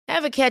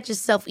Ever catch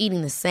yourself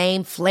eating the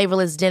same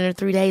flavorless dinner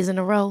 3 days in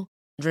a row?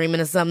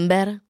 Dreaming of something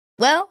better?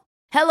 Well,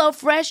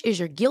 HelloFresh is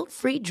your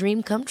guilt-free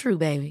dream come true,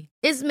 baby.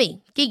 It's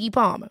me, Keke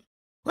Palmer.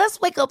 Let's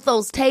wake up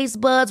those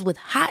taste buds with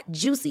hot,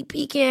 juicy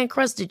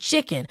pecan-crusted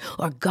chicken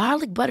or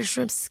garlic butter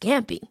shrimp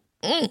scampi.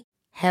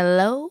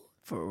 Hello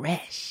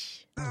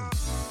Fresh.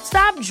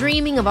 Stop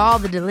dreaming of all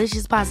the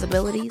delicious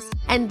possibilities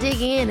and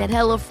dig in at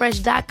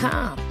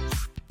HelloFresh.com.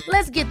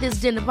 Let's get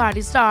this dinner party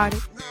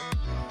started.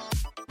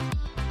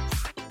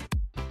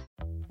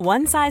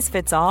 One size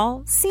fits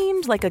all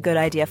seemed like a good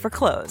idea for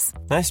clothes.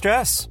 Nice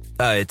dress.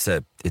 It's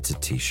a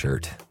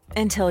t-shirt.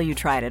 Until you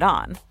tried it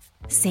on.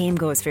 Same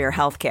goes for your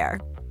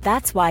healthcare.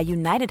 That's why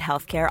United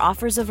Healthcare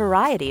offers a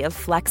variety of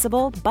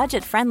flexible,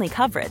 budget-friendly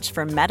coverage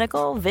for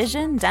medical,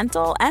 vision,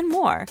 dental, and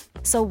more.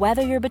 So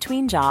whether you're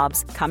between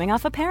jobs, coming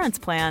off a parent's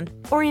plan,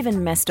 or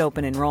even missed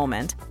open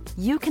enrollment,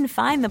 you can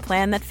find the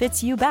plan that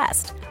fits you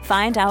best.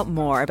 Find out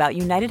more about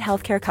United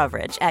Healthcare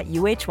coverage at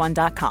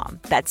uh1.com.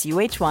 That's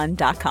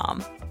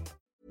uh1.com.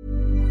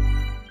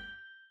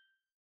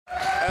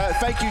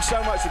 Thank you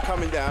so much for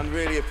coming down.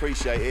 Really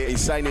appreciate it.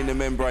 Insane in the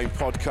Membrane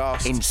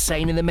podcast.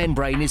 Insane in the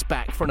Membrane is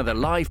back for another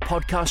live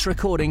podcast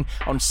recording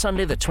on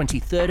Sunday the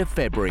 23rd of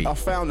February. I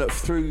found that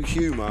through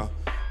humour,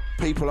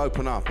 people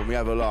open up and we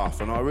have a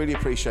laugh, and I really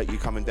appreciate you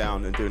coming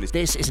down and doing this.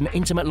 This is an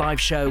intimate live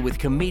show with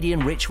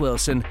comedian Rich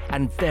Wilson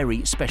and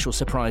very special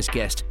surprise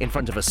guest in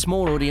front of a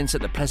small audience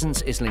at the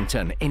Pleasance,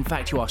 Islington. In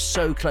fact, you are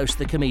so close to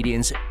the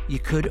comedians, you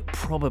could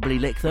probably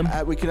lick them.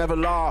 We can have a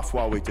laugh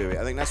while we do it.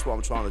 I think that's what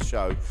I'm trying to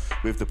show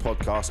with the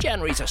podcast.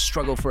 January's a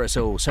struggle for us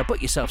all, so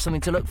put yourself something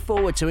to look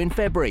forward to in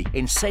February.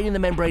 Insane in the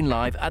Membrane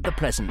live at the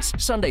Pleasance,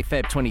 Sunday,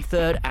 Feb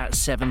 23rd at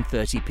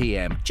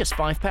 7:30pm. Just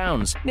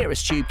 £5.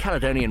 Nearest tube,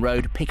 Caledonian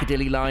Road,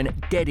 Piccadilly Line.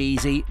 Dead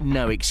easy,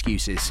 no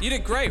excuses. You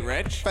did great,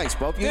 Rich. Thanks,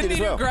 Bob. You Didn't did as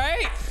you well. do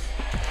great?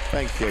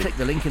 Thank you. Click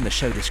the link in the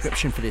show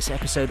description for this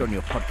episode on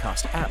your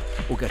podcast app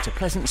or go to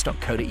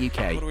pleasance.co.uk.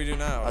 What do we do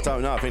now? I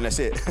don't know. I think that's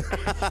it.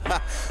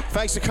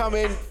 Thanks for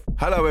coming.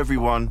 Hello,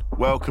 everyone.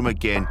 Welcome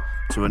again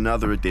to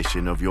another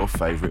edition of your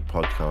favourite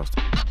podcast.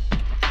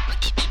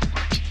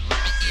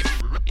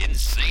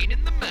 Insane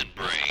in the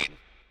Membrane.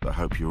 I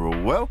hope you're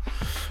all well.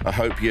 I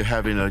hope you're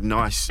having a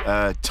nice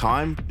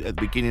time at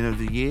the beginning of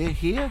the year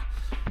here.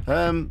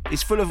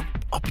 It's full of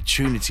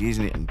opportunity,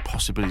 isn't it, and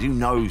possibilities. Who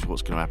knows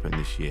what's going to happen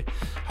this year?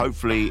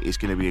 Hopefully it's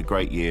going to be a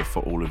great year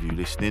for all of you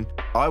listening.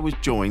 I was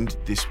joined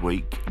this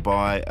week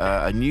by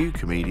a new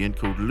comedian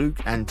called Luke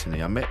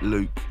Anthony. I met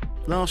Luke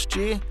last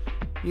year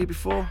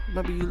before,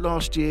 maybe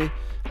last year,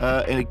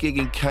 in a gig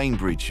in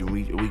Cambridge, and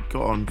we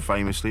got on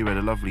famously. We had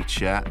a lovely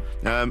chat,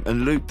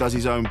 and Luke does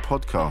his own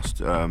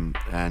podcast,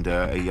 and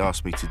he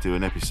asked me to do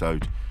an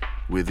episode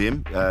with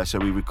him, so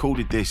we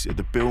recorded this at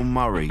the Bill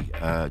Murray,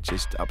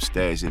 just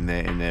upstairs in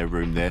their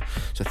room there.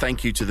 So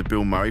thank you to the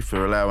Bill Murray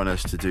for allowing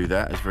us to do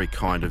that. It's very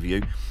kind of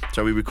you.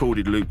 So we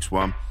recorded Luke's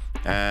one,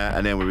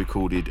 and then we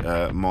recorded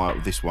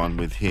this one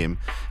with him,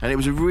 and it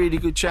was a really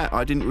good chat.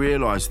 I didn't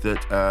realise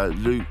that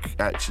Luke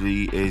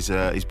actually is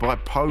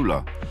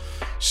bipolar.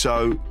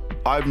 So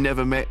I've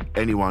never met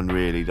anyone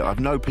really. I've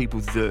known people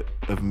that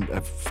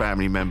have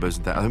family members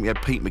and that. I think we had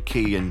Pete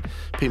McKee, and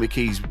Pete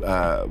McKee's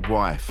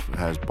wife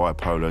has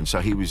bipolar, and so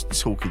he was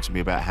talking to me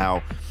about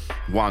how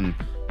one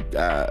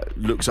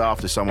looks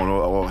after someone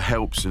or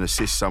helps and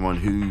assists someone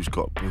who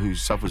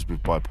suffers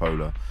with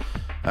bipolar.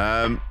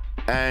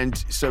 And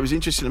so it was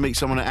interesting to meet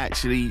someone that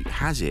actually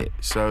has it.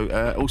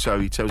 So also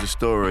he tells a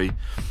story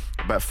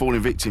about falling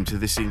victim to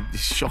this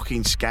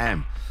shocking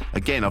scam.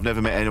 Again, I've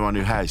never met anyone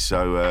who has,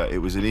 so it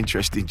was an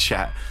interesting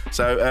chat.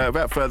 So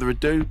without further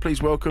ado,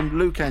 please welcome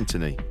Luke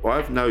Anthony. Well,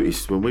 I've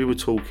noticed when we were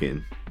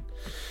talking,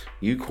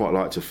 you quite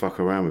like to fuck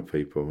around with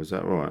people. Is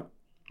that right?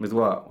 With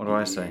what? What do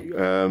I say?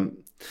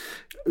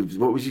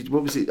 What was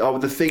it? Oh,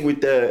 the thing with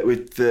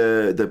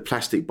the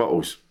plastic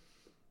bottles.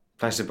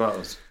 Plastic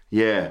bottles?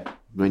 Yeah,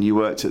 when you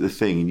worked at the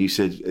thing and you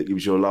said it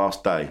was your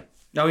last day.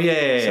 Oh,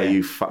 yeah. So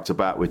you fucked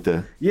about with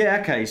the... Yeah,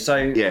 okay, so...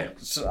 Yeah.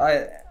 So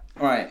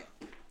right.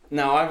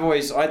 Now,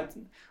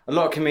 a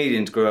lot of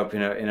comedians grew up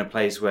in a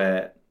place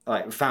where,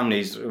 like,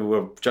 families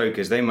were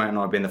jokers. They might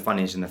not have been the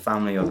funniest in the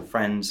family or the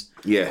friends.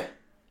 Yeah.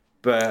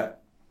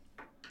 But,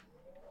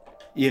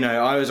 you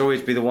know, I was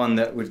always be the one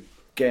that would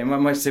get...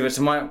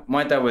 So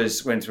my dad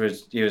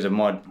he was a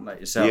mod like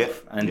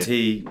yourself, and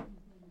he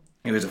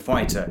was a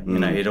fighter. You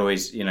know, he'd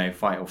always,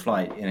 fight or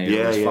flight. He'd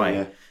always fight.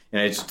 Yeah.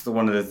 It's just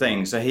one of the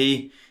things. So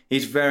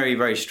he's very,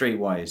 very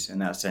streetwise in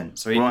that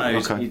sense. So he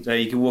knows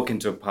he can walk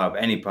into a pub,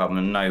 any pub,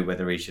 and know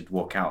whether he should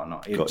walk out or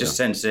not. He'd just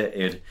sense it.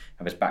 He'd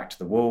have his back to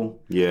the wall.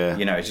 Yeah.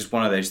 It's just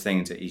one of those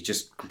things that he's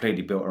just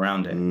completely built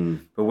around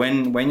it. But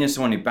when you're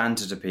someone who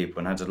banters to people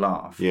and has a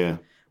laugh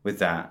with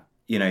that,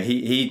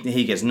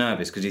 he gets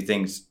nervous because he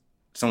thinks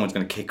someone's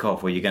going to kick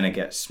off or you're going to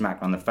get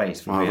smacked on the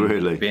face for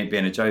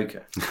being a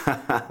joker.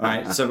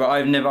 Right. So, but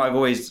I've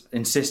always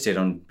insisted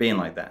on being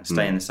like that,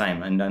 staying the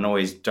same and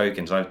always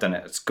joking. So I've done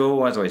it at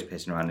school. I was always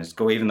pissing around in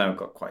school, even though I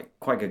got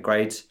quite good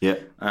grades. Yeah.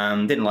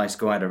 Didn't like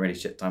school. I had a really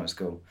shit time at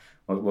school.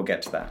 We'll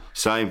get to that.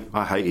 Same.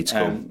 I hated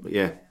school.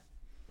 Yeah.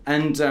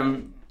 And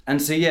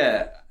And so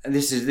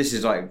this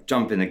is like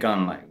jumping the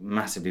gun like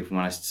massively from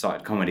when I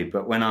started comedy.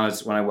 But when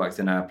I worked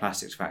in a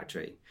plastics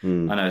factory, I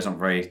know it's not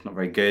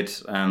very good.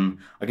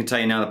 I can tell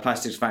you now, the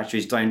plastics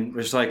factories don't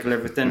recycle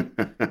everything.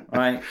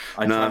 Right?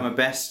 I tried my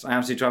best. I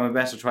absolutely tried my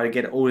best. I tried to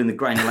get it all in the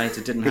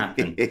granulator. Didn't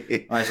happen.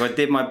 Right, so I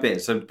did my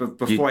bit. So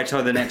before I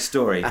tell the next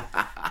story,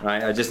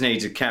 right, I just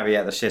need to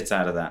caveat the shit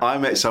out of that. I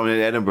met someone in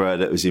Edinburgh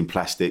that was in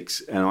plastics,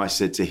 and I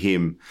said to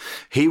him,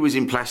 he was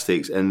in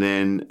plastics, and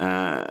then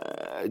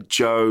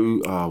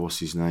Joe, what's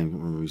his name? I can't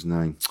remember his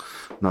name.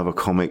 Another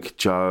comic,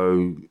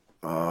 Joe.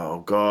 Oh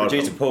God!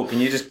 Producer Paul,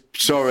 can you just?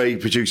 Sorry,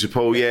 Producer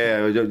Paul.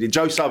 Yeah,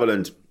 Joe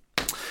Sutherland.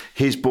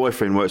 His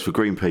boyfriend works for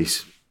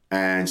Greenpeace,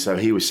 and so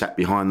he was sat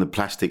behind the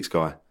plastics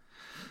guy.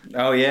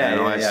 Oh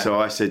yeah, So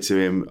I said to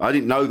him, I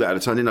didn't know that at the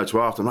time. I didn't know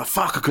till after. I'm like,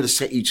 fuck, I could have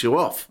set you two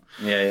off.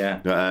 Yeah.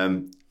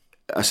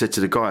 I said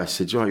to the guy, I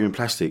said, you're in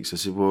plastics. I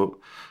said, well,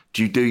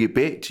 do you do your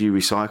bit? Do you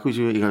recycle?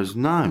 He goes,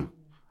 no.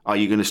 Are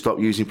you going to stop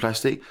using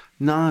plastic?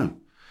 No.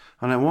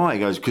 I know why. He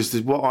goes, because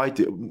what I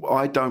do,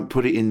 I don't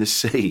put it in the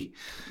sea.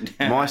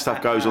 My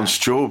stuff goes on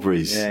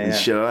strawberries and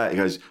shit like that. He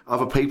goes,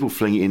 other people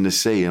fling it in the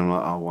sea. And I'm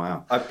like, oh,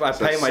 wow. I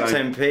pay my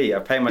 10p. I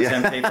pay my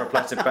 10p for a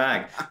plastic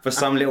bag for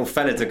some little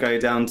fella to go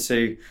down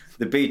to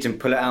the beach and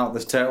pull it out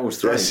the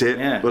turtle's throat. That's it.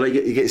 Yeah. Well,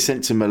 you get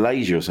sent to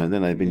Malaysia or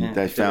something, then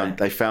they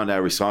found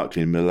our recycling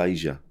in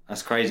Malaysia.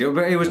 That's crazy.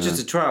 But it was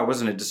just a trial,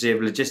 wasn't it, to see if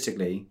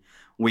logistically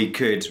we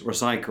could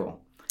recycle.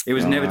 It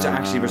was never to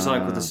actually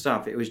recycle the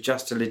stuff. It was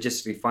just to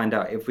logistically find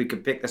out if we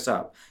could pick this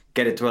up,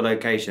 get it to a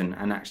location,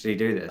 and actually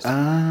do this.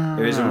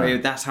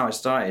 That's how it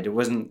started. It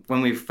wasn't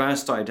when we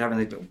first started having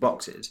these little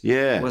boxes.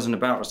 Yeah, it wasn't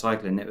about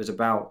recycling. It was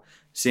about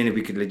seeing if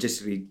we could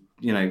logistically,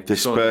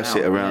 disperse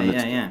it around.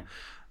 Yeah.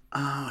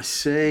 Oh, I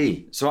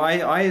see. So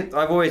I've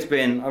always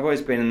been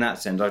in that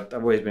sense. I've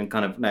always been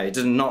it's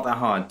not that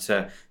hard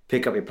to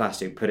pick up your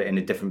plastic, put it in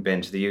a different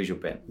bin to the usual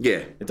bin.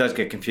 Yeah, it does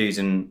get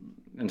confusing.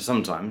 And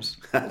sometimes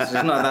it's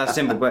not that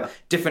simple, but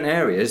different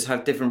areas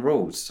have different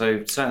rules.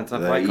 So certain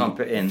stuff I can't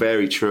put in.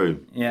 Very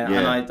true. Yeah.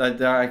 And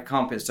I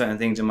can't put certain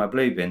things in my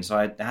blue bin, so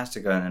it has to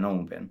go in the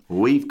normal bin.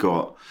 We've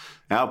got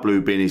our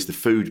blue bin is the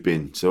food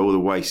bin, so all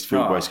the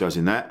food waste goes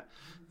in that.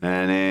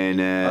 And then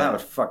that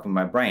would fuck with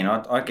my brain.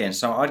 I'd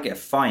get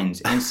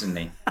fines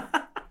instantly.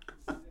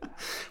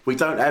 We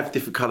don't have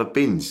different coloured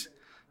bins.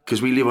 Because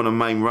we live on a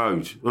main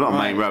road. Well, not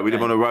a main road. We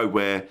live on a road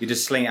where... You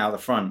just sling it out the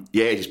front.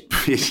 Yeah,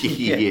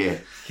 yeah.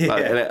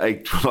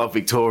 Like a lot of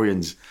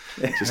Victorians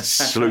just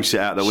sluice it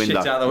out the window.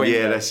 Shit out the window.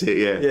 Yeah, that's it,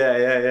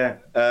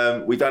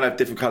 yeah. We don't have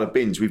different coloured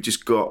bins. We've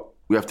just got...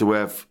 We have to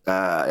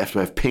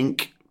have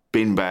pink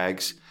bin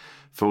bags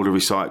for all the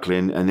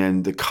recycling, and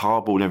then the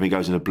cardboard and everything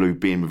goes in a blue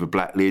bin with a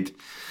black lid.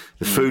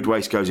 The food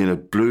waste goes in a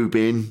blue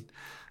bin.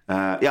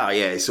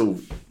 It's all...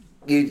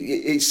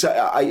 It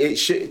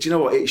should, do you know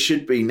what? It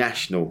should be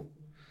national.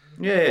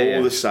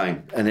 All the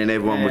same, and then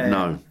everyone would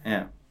know.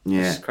 Yeah.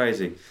 It's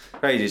crazy.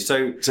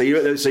 So you're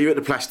at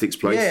the plastics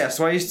place. Yeah.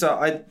 So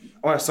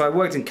I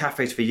worked in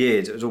cafes for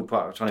years. It was all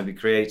part of trying to be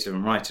creative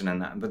and writing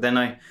and that. But then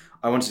I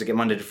wanted to get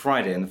Monday to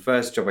Friday, and the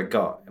first job I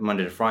got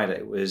Monday to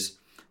Friday was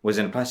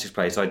in a plastics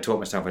place. I taught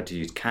myself how to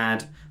use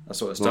CAD, that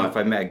sort of stuff.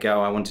 Right. I met a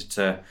girl. I wanted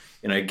to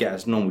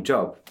get a normal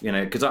job.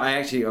 Because I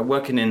actually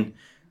working in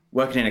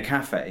a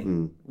cafe,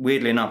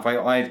 weirdly enough,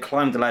 I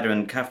climbed the ladder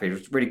in the cafe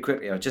really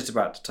quickly. I was just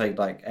about to take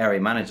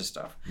area manager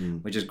stuff,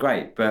 which is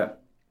great.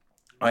 But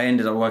I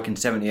ended up working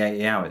 70,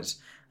 80 hours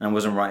and I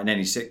wasn't writing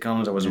any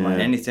sitcoms. I wasn't writing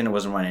anything. I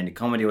wasn't writing any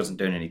comedy. I wasn't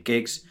doing any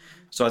gigs.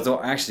 So I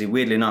thought, actually,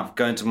 weirdly enough,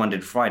 going to Monday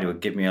to Friday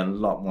would give me a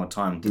lot more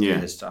time to do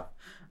this stuff.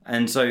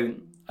 And so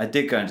I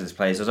did go into this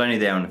place. I was only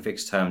there on a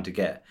fixed term to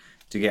get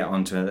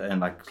onto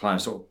and climb,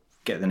 sort of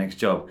get the next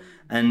job.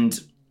 And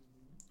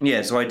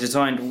so I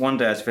decided one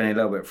day I was feeling a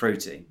little bit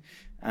fruity.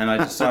 And I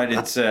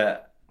decided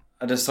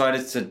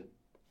to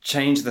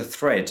change the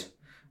thread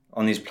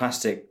on these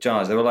plastic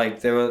jars. They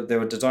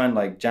were designed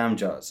like jam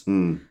jars.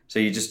 So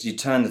you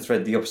turn the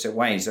thread the opposite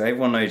way. So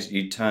everyone knows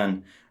you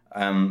turn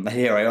to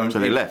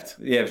the left.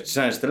 Yeah,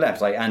 turn it to the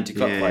left, like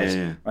anti-clockwise.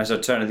 Yeah. Right, so I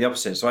turn it the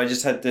opposite. So I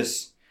just had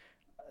this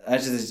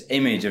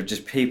image of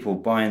just people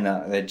buying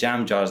their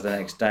jam jars the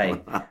next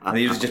day. And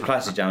these were just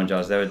plastic jam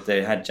jars.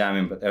 They had jam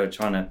in, but they were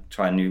trying to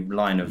try a new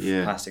line of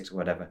plastics or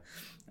whatever.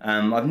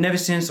 I've never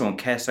seen someone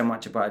care so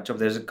much about a job.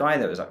 There was a guy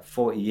that was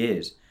 40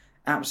 years,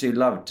 absolutely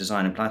loved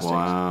designing plastics.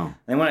 Wow. And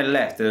then when I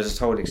left, there was this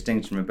whole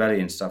Extinction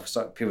Rebellion stuff.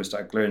 People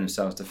started gluing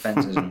themselves to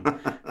fences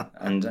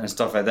and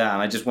stuff like that.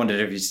 And I just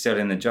wondered if he's still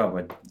in the job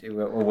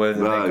or whether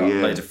they got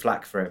loads of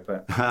flack for it.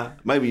 But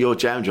maybe your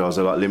jam jars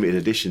are limited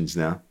editions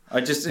now.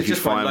 It's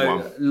just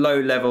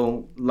low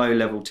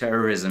level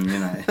terrorism,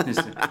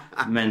 It's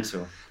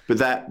mental.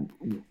 But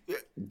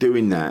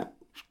doing that.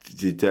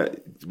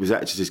 Was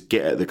that to just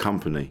get at the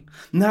company?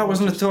 No, it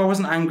wasn't at all. I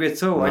wasn't angry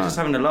at all. No. I was just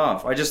having a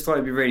laugh. I just thought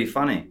it'd be really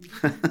funny.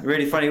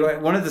 Really funny.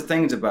 One of the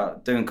things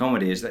about doing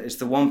comedy is that it's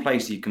the one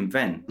place you can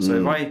vent.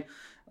 So if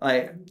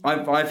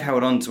I've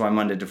held on to my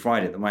Monday to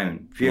Friday at the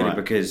moment purely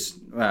because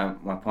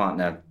my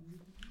partner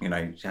you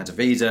know, she has a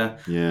visa.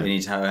 Yeah. You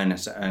need to earn a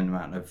certain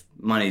amount of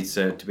money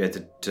to be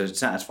able to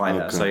satisfy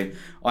that. So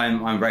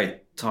I'm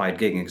very tired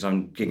gigging because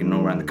I'm gigging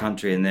all around the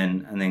country and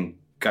then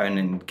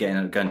going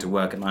to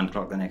work at 9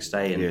 o'clock the next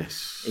day and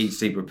eat,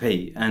 sleep,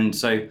 repeat. And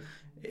so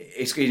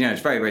it's, you know,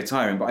 it's very, very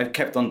tiring, but I've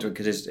kept on to it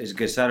because it's a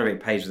good salary.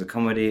 It pays for the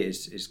comedy.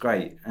 It's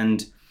great.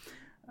 And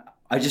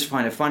I just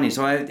find it funny.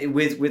 So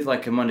with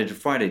like a Monday to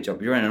Friday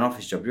job, you're in an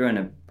office job, you're in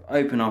an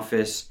open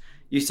office,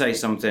 you say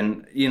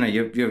something, you know,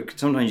 you're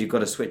sometimes you've got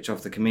to switch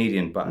off the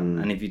comedian button.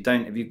 And if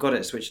you've got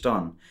it switched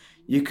on,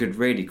 you could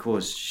really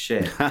cause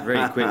shit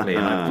really quickly.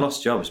 And I've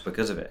lost jobs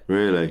because of it.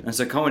 Really? And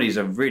so comedy is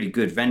a really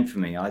good vent for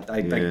me.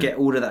 I get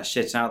all of that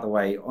shit out of the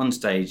way on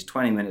stage,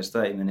 20 minutes,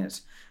 30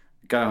 minutes,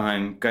 go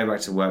home, go back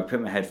to work,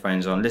 put my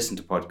headphones on, listen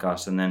to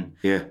podcasts, and then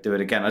do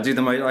it again.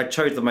 I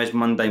chose the most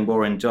mundane,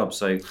 boring job,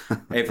 so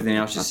everything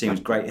else just seems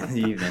great in the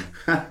evening.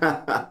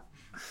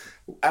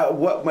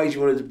 What made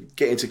you want to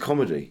get into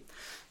comedy?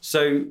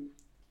 So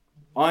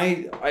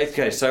I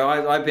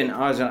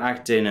was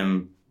acting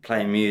and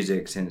playing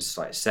music since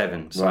like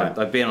 7. So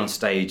I've been on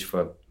stage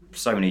for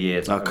so many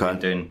years. I've been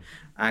doing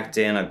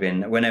acting.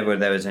 Whenever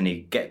there was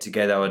any get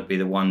together, I would be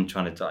the one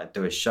trying to like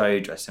do a show,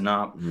 dressing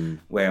up,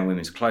 wearing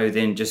women's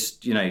clothing.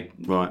 Just you know,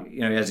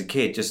 as a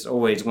kid, just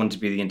always wanted to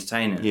be the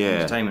entertainer. Yeah,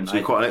 entertainment. So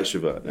you're quite an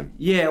extrovert then.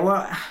 Yeah,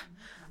 well,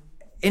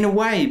 in a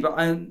way, but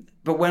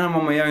when I'm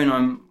on my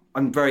own,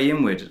 I'm very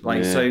inward.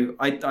 Like so,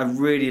 I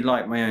really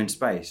like my own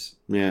space.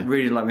 Yeah,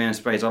 really like my own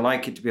space. I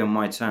like it to be on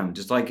my terms.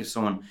 Just like if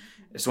someone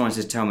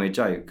says, tell me a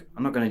joke,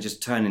 I'm not going to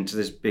just turn into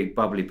this big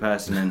bubbly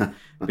person and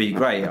be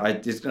great. I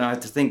have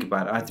to think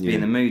about it. I have to be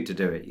in the mood to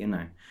do it, you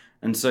know.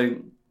 And so,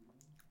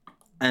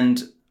 then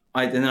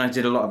I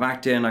did a lot of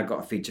acting. I got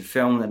a feature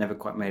film that never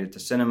quite made it to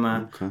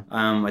cinema. Okay.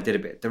 I did a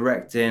bit of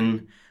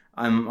directing.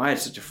 I had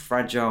such a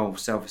fragile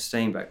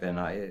self-esteem back then.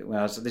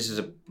 This is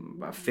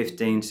about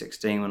 15,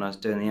 16 when I was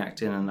doing the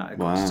acting, and I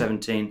got to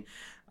 17.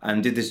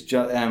 Did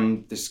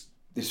this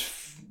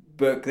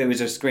book. There was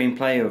a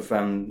screenplay of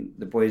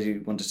The Boys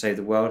Who Want to Save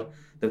the World.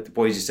 The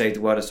Boys Who Saved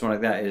the World or something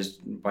like that. Is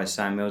by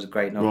Sam Mills, a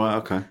great novel. Right,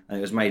 okay. And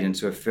it was made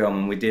into a film,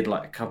 and we did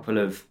like a couple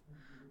of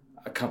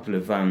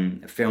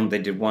films. They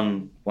did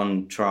one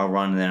trial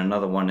run and then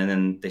another one, and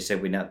then they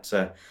said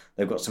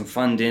they've got some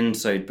funding,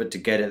 but to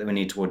get it we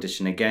need to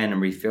audition again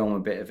and refilm a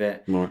bit of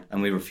it. Right.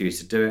 And we refused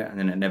to do it, and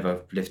then it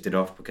never lifted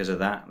off because of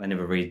that. They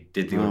never redid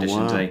the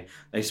auditions. Wow.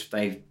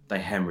 They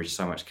hemorrhaged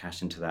so much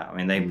cash into that. I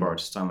mean, they borrowed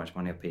so much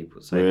money of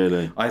people. So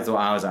really? I thought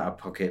I was out of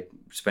pocket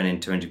spending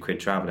 200 quid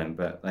travelling,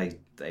 but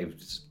they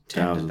was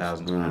tens of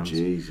thousands of pounds. Oh,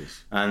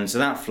 Jesus. And so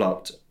that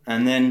flopped.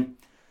 And then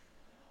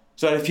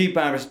so I had a few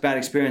bad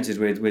experiences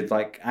with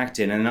like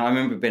acting. And I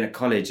remember being at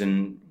college,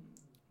 and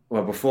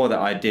well, before that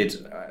I did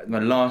my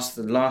last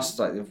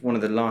like one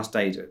of the last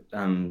days at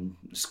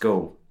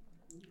school.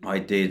 I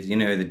did, you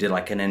know, they did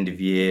like an end of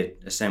year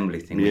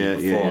assembly thing where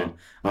you perform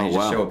and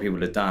just show what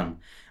people had done.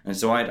 And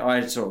so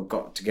I sort of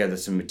got together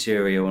some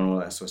material and all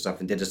that sort of stuff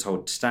and did this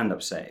whole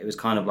stand-up set. It was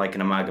kind of like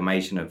an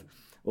amalgamation of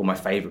all my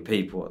favourite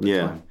people at the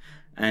time.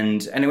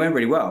 And it went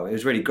really well. It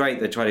was really great.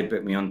 They tried to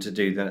book me on to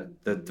do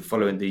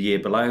the year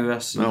below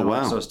us and all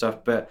that sort of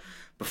stuff. But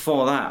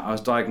before that, I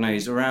was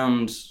diagnosed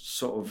around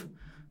sort of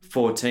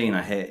 14.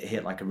 I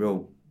hit like a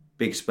real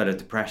big spell of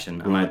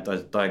depression, and I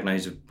was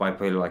diagnosed with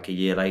bipolar like a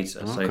year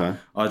later. So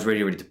I was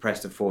really, really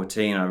depressed at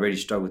 14. I really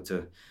struggled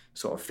to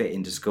sort of fit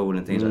into school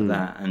and things like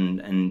that.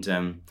 And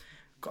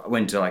I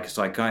went to like a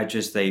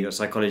psychiatrist. They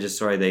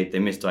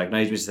misdiagnosed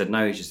me. They said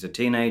no, he's just a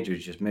teenager.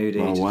 He's just moody.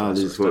 Oh wow,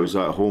 this is what it was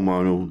like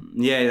hormonal.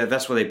 Yeah,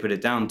 that's what they put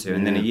it down to.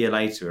 And then a year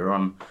later, we were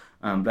on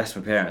bless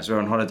my parents. We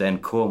were on holiday in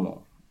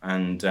Cornwall,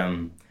 and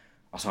I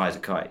was high as a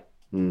kite.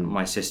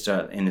 My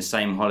sister, in the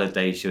same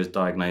holiday, she was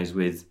diagnosed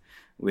with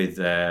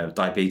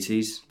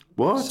diabetes.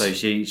 What? So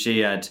she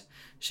had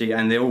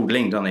and they're all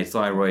linked, aren't they?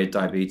 Thyroid,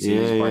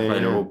 diabetes,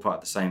 bipolar, all part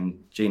of the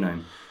same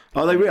genome.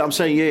 Are they really? I'm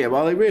saying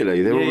are they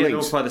really? They're all linked. They're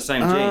all part of the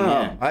same gene.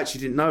 Yeah. I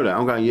actually didn't know that.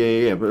 I'm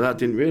going but I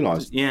didn't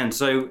realise. Yeah, and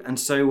so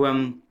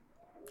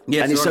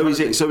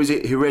is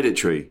it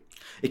hereditary?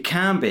 It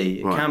can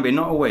be. It can be.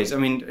 Not always. I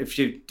mean, if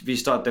you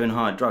start doing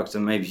hard drugs,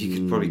 then maybe you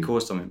could probably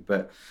cause something.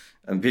 But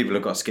people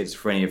have got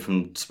schizophrenia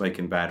from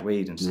smoking bad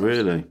weed and stuff.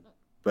 Really?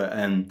 But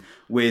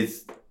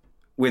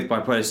with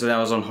bipolar, so I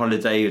was on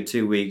holiday for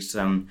 2 weeks.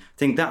 I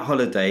think that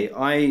holiday,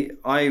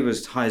 I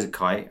was high as a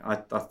kite. I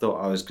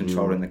thought I was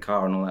controlling the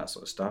car and all that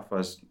sort of stuff. I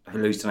was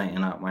hallucinating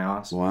out my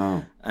arse.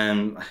 Wow.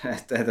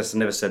 I've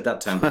never said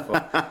that term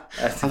before.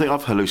 I think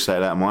I've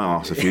hallucinated out of my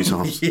arse a few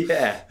times.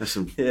 There's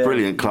some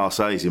brilliant class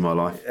A's in my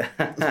life.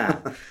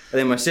 And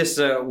then my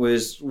sister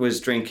was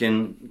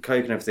drinking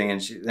Coke and everything,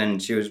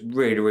 and she was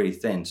really, really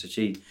thin. So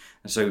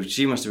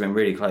she must have been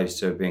really close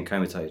to being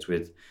comatose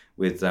with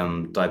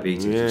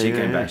diabetes. She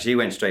came back. She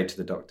went straight to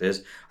the doctors.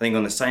 I think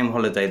on the same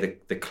holiday,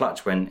 the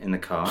clutch went in the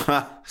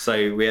car.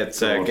 So we had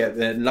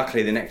to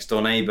luckily, the next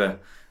door neighbour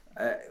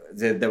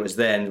that was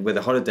there with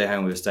the holiday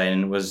home we were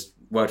staying in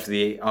worked for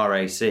the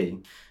RAC.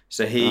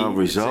 So he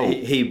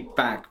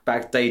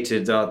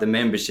backdated the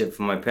membership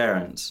for my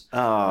parents. Nice.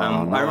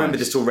 I remember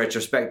this all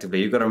retrospectively.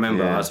 You've got to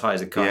remember I was high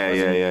as a kite.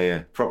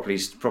 Yeah. Proper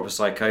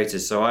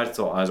psychosis. So I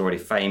thought I was already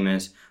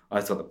famous. I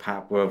thought the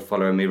pap were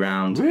following me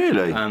around.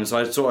 Really? So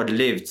I thought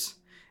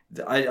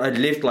I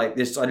lived like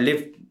this. I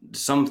lived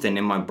something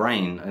in my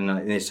brain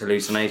and these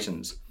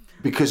hallucinations.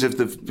 Because of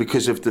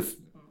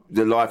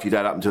the life you'd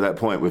had up until that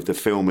point with the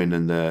filming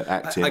and the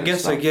acting. I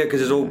guess so, yeah,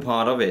 because it's all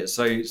part of it.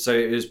 So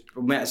it was,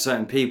 met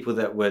certain people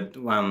that were,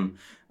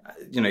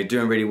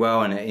 doing really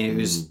well, and it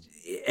was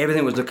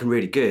everything was looking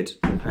really good,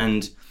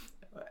 and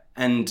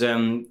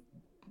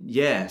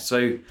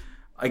So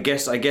I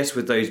guess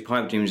with those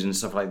pipe dreams and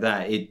stuff like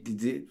that,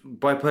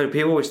 bipolar.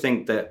 People always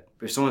think that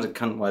if someone's a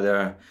cunt while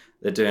they're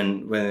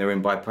in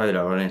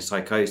bipolar or in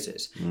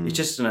psychosis, it's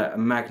just a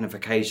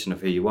magnification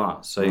of who you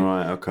are. So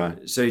right,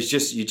 okay. So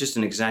you're just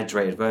an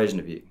exaggerated version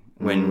of you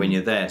when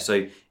you're there.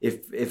 So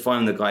if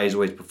I'm the guy who's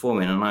always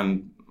performing and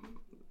I'm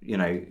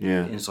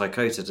in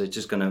psychosis, it's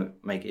just going to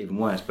make it even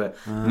worse. But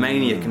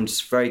mania can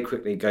just very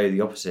quickly go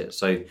the opposite.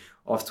 So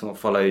often what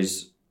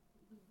follows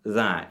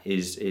that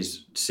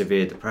is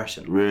severe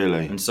depression.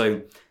 Really? And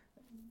so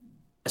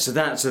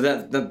that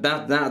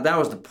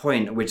was the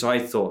point at which I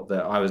thought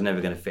that I was never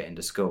going to fit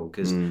into school,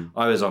 because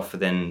I was off for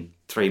then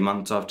 3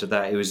 months after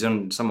that. It was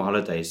on summer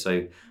holidays,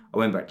 so I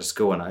went back to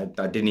school and I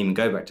didn't even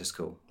go back to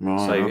school. Right,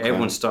 so okay.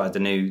 everyone started the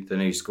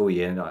new school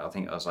year, and I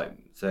think I was like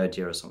third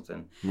year or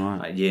something,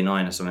 like year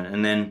 9 or something,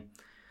 and then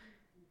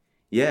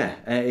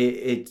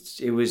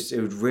it was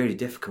really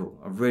difficult.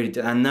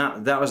 And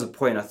that was the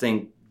point. I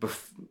think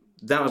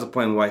that was the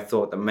point where I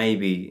thought that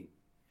maybe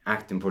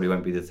acting probably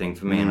won't be the thing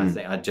for me. And I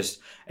think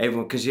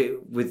everyone, because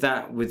with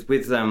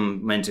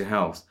mental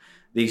health,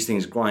 these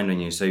things grind on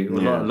you. So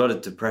a lot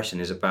of depression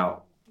is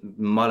about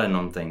mulling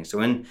on things. So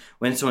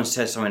when someone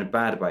says something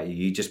bad about you,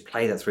 you just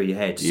play that through your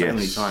head so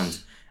many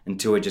times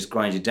until it just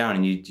grinds you down.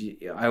 And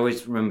I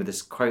always remember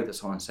this quote that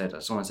someone said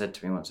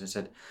to me once. They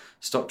said,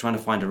 "Stop trying to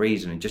find a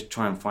reason and just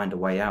try and find a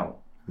way out."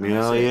 And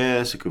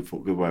that's a good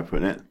way of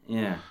putting it.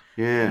 Yeah.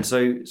 Yeah. And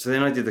so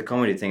then I did the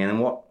comedy thing, and then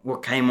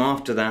what came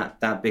after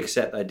that big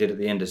set that I did at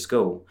the end of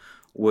school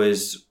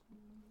was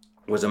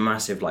a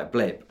massive like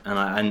blip,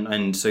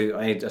 and so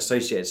I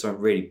associated something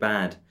really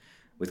bad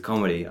with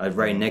comedy. I was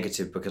very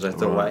negative because I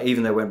thought, well,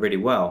 even though it went really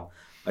well,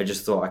 I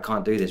just thought I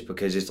can't do this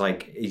because it's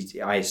like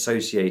I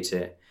associate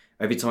it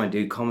every time I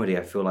do comedy.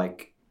 I feel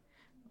like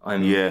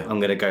I'm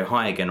going to go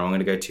high again, or I'm going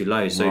to go too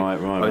low. So I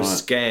was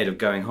scared of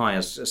going high. I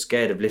was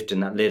scared of lifting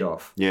that lid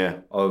off.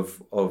 Yeah.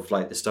 Of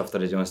like the stuff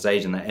that I do on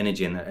stage and that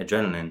energy and that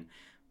adrenaline,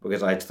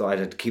 because I thought I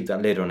had to keep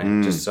that lid on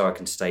it just so I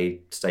can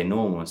stay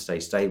normal and stay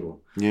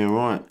stable. Yeah,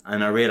 right.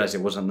 And I realised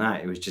it wasn't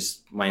that. It was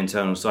just my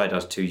internal side. I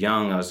was too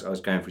young. I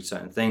was going through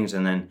certain things,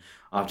 and then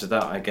after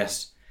that, I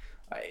guess,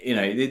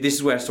 this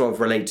is where I sort of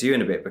relate to you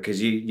in a bit,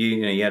 because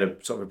you had a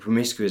sort of a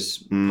promiscuous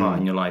part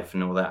in your life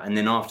and all that, and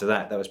then after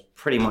that was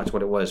pretty much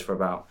what it was for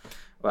about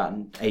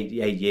 8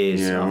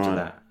 years after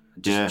that.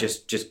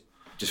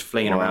 Just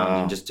flinging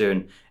around and just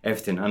doing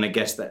everything, and I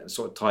guess that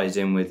sort of ties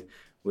in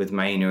with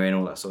mania and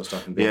all that sort of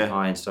stuff and being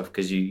high and stuff,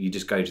 because you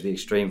just go to the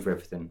extreme for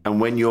everything.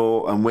 And when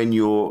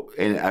you're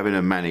having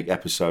a manic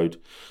episode,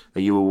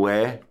 are you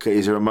aware?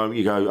 Is there a moment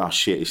you go, "Oh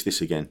shit, it's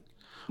this again,"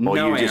 or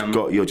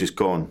you're just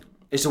gone?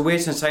 It's a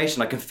weird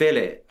sensation. I can feel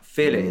it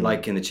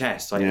like in the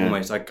chest, like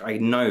almost like I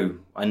know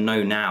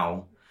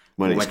now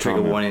when my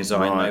trigger warnings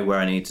are. I know where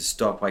I need to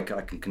stop. I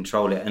can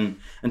control it. And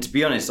to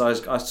be honest, I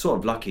was sort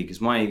of lucky, because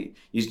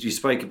you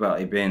spoke about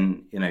it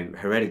being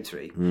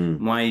hereditary.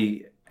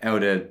 My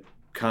elder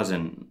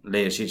cousin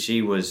Leah,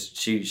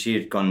 she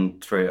had gone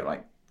through it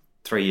like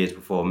 3 years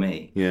before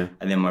me. Yeah.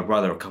 And then my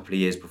brother a couple of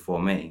years before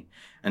me.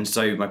 And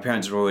so my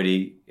parents are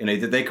already,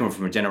 they come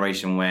from a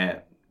generation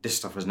where this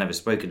stuff was never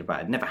spoken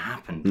about. It never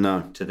happened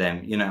to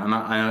them, And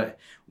I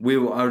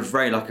was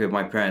very lucky with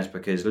my parents,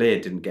 because Leah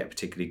didn't get a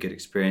particularly good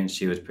experience.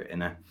 She was put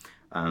in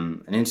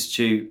an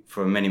institute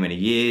for many, many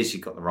years. She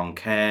got the wrong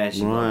care.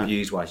 She got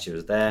abused while she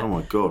was there. Oh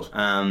my God.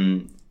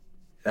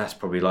 That's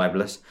probably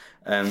libelous.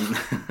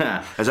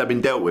 Has that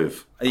been dealt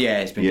with? Yeah,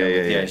 it's been dealt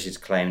with. Yeah, she's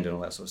claimed and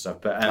all that sort of stuff.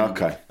 But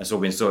okay, that's all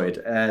been sorted.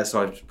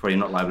 So I'm probably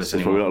not libelous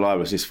anymore. Probably not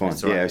libelous. It's fine.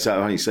 Yeah, right.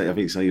 So I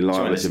think so. You're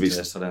libelous if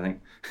it's. I don't think.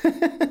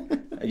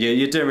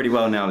 You're doing really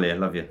well now, Leah.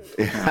 Love you.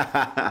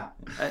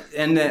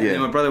 And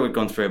my brother had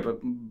gone through it, but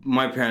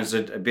my parents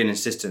had been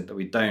insistent that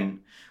we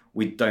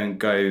don't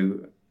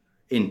go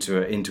into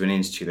an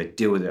institute. They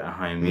deal with it at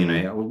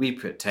home. We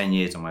put 10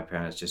 years on my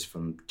parents just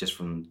from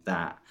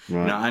that.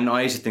 Right. And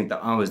I used to think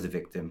that I was the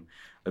victim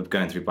of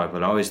going through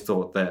bipolar. I always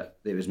thought that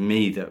it was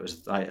me that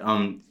was like,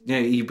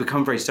 you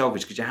become very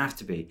selfish, because you have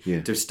to be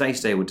to stay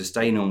stable, to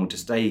stay normal,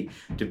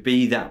 to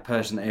be that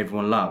person that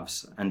everyone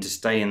loves, and to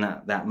stay in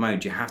that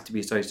mode. You have to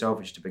be so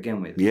selfish to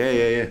begin with.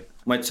 Yeah.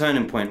 My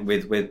turning point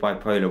with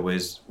bipolar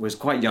was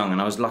quite young, and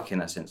I was lucky in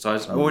that sense. So I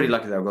was already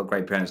lucky that I've got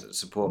great parents that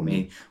support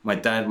me. My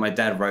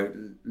dad wrote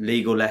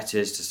legal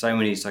letters to so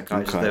many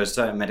psychiatrists. Okay. There were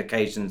certain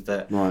medications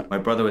that my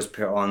brother was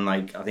put on,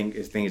 like I think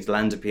it's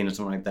olanzapine or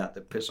something like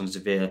that puts on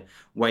severe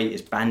weight.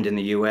 It's banned in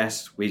the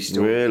US. We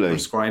still Really?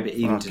 prescribe it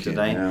even to Fucking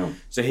today. hell.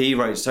 So he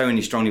wrote so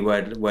many strongly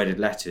worded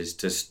letters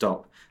to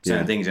stop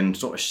certain things and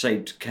sort of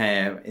shaped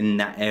care in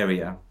that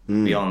area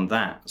beyond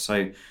that.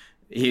 So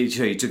he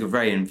took a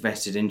very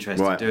invested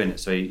interest in doing it.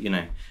 So,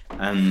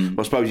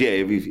 I suppose,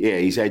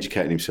 he's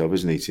educating himself,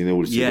 isn't he, in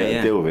order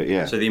to deal with it,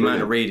 yeah. So the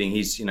amount of reading,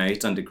 he's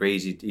done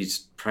degrees,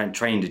 he's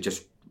trained to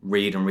just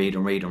read and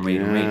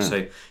read.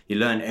 So he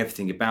learned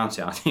everything about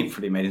it. I think it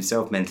probably made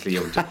himself mentally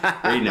ill just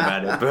reading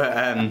about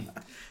it.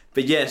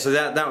 But yeah, so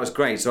that was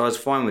great. So I was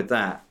fine with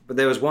that. But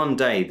there was one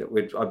day that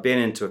I'd been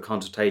into a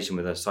consultation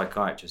with a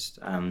psychiatrist,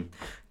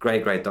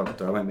 great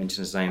doctor. I won't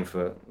mention his name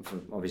for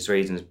obvious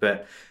reasons,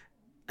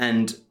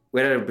 and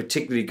we had a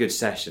particularly good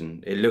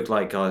session. It looked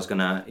like I was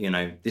gonna,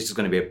 this is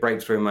gonna be a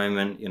breakthrough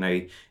moment.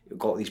 We've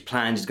got these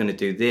plans. He's gonna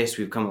do this.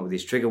 We've come up with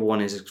these trigger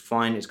warnings. It's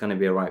fine. It's gonna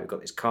be all right. We've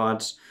got these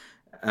cards.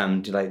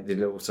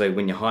 So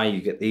when you're high,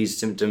 you get these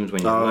symptoms.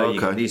 When you're low, you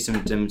get these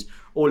symptoms.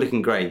 All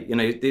looking great.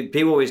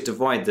 People always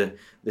divide the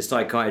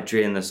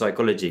psychiatry and the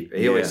psychology. But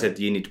he always said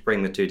that you need to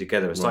bring the two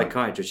together. A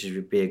psychiatrist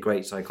should be a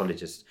great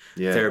psychologist.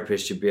 Yeah.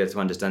 Therapist should be able to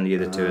understand the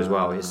other two as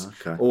well. It's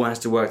all has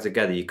to work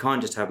together. You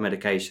can't just have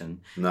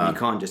medication. No. You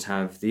can't just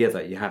have the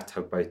other. You have to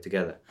have both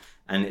together.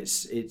 And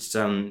it's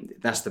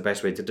that's the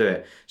best way to do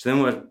it. So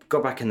then we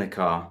got back in the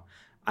car,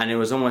 and it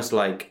was almost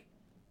like,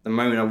 the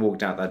moment I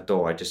walked out that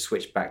door, I just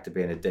switched back to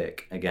being a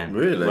dick again.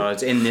 Really? Well, I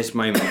was in this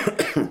moment,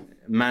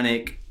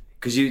 manic,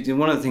 because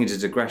one of the things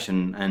is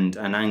aggression and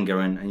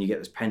anger, and you get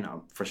this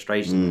pent-up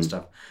frustration and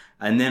stuff.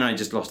 And then I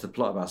just lost the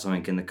plot about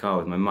something in the car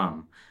with my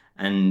mum.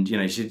 And, you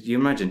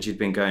imagine she'd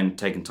been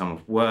taking time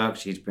off work,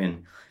 she'd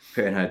been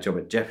putting her job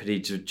at jeopardy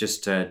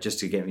just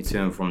to get me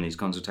to and from these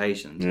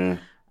consultations. Yeah.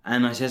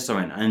 And I said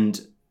something,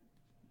 and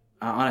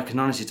I can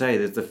honestly tell you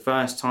that the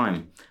first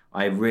time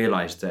I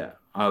realised that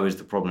I was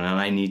the problem, and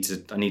I need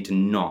to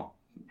not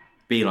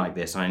be like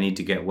this, and I need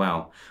to get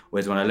well.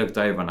 Whereas when I looked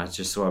over and I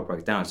just saw her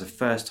broke down, it's the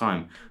first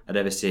time I'd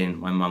ever seen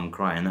my mum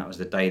cry, and that was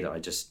the day that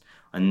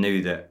I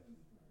knew that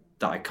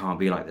I can't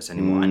be like this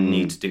anymore. I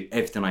need to do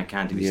everything I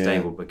can to be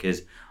stable,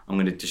 because I'm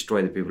going to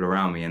destroy the people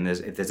around me. And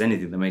if there's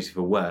anything that makes me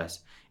feel worse,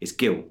 it's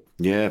guilt.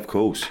 Yeah, of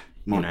course.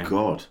 My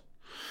God.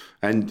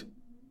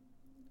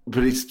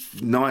 But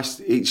it's nice.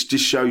 It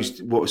just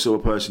shows what sort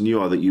of person you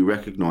are, that you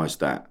recognise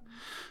that.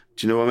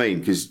 Do you know what I mean?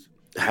 Because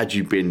had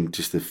you been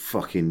just a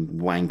fucking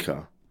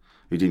wanker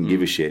who didn't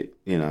give a shit,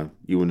 you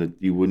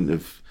wouldn't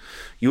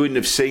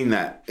have seen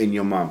that in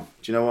your mum.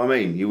 Do you know what I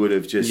mean? You would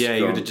have just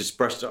you would have just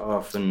brushed it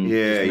off and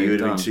you would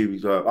have been too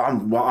like,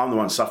 I'm the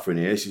one suffering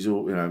here. This is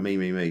all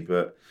me.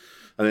 But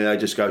I think that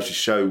just goes to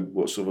show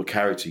what sort of a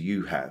character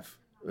you have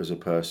as a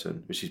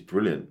person, which is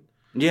brilliant.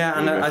 Yeah,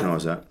 and I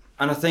recognise that.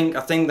 And I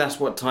think that's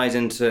what ties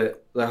into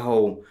the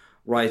whole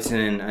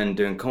writing and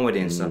doing comedy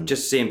and stuff.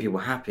 Just seeing people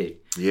happy.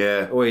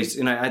 Yeah. Always,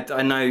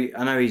 I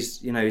know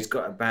he's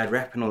got a bad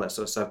rep and all that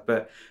sort of stuff.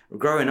 But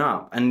growing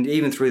up, and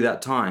even through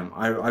that time,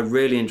 I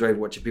really enjoyed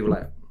watching people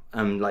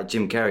like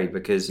Jim Carrey,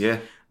 because he's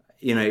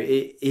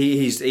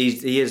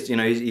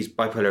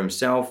bipolar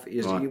himself.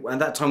 At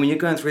that time, when you're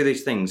going through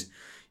these things,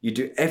 you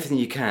do everything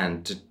you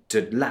can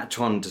to latch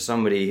on to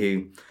somebody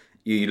who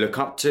you look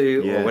up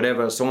to or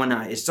whatever. Is someone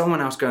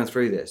else going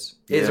through this?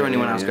 Is there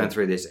anyone else going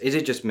through this? Is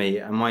it just me?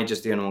 Am I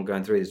just the only one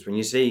going through this? When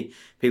you see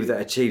people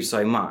that achieve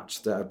so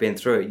much, that have been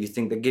through it, you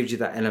think that gives you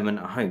that element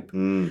of hope.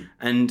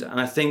 And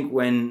I think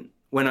when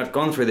I've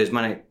gone through those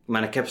manic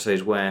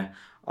episodes where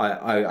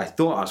I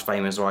thought I was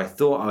famous, or I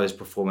thought I was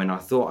performing, I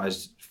thought I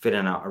was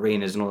filling out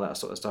arenas and all that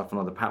sort of stuff, and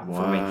all the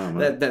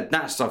platforming.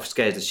 That stuff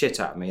scares the shit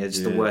out of me.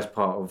 It's the worst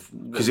part of,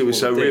 because it was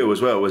so real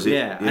as well, was it?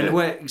 Yeah. And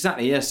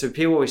exactly. Yeah. So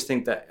people always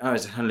think that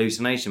it's a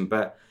hallucination,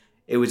 but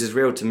it was as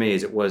real to me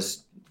as it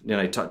was,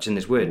 touching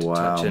this wood,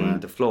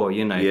 touching the floor.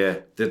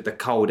 The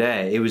cold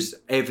air.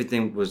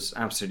 Everything was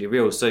absolutely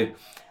real. So,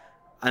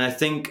 and I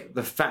think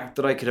the fact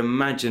that I could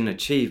imagine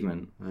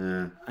achievement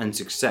and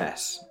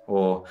success,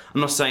 or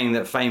I'm not saying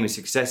that fame and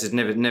success is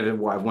never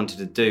what I wanted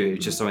to do. It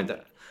was just something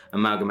that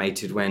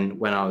amalgamated when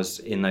I was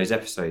in those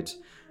episodes.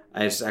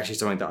 It's actually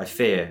something that I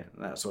fear,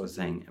 that sort of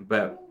thing.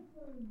 But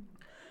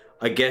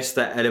I guess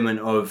that element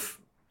of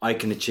I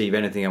can achieve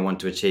anything I want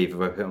to achieve if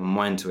I put my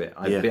mind to it.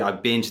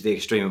 I've been to the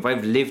extreme. If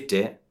I've lived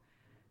it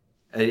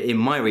in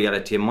my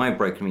reality, in my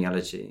broken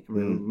reality,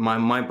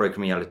 my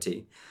broken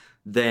reality,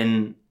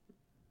 then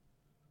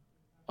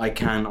I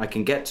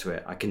can get to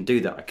it. I can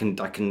do that.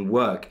 I can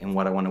work in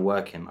what I want to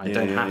work in. I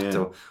don't have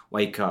to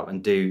wake up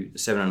and do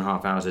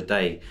 7.5 hours a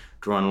day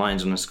drawing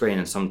lines on a screen,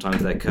 and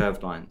sometimes they're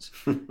curved lines.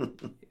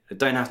 I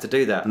don't have to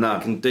do that. No. I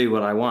can do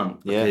what I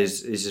want,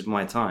 because this is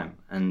my time.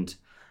 And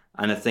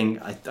I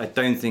think I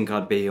don't think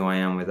I'd be who I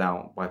am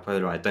without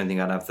bipolar. I don't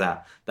think I'd have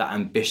that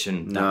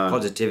ambition, that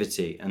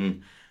positivity.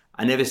 And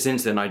ever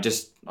since then,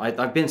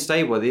 I've been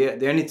stable.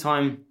 The only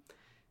time,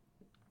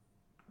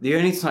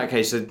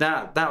 okay, so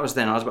that was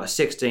then, I was about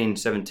 16,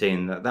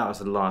 17, that was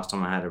the last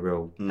time I had a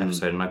real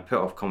episode, and I put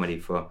off comedy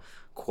for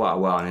quite a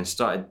while, and then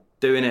started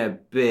doing it a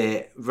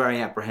bit, very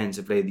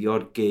apprehensively. The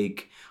odd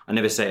gig, I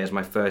never say it as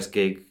my first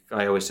gig.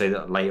 I always say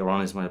that later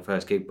on is my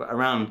first gig, but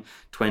around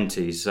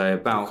 20s, so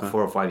about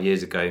 4 or 5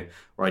 years ago,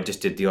 where I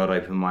just did the odd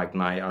open mic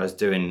night. I was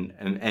doing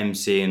an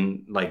MC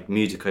and like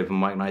music open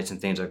mic nights and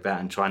things like that,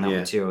 and trying out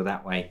material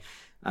that way.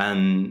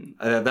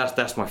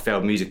 That's my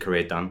failed music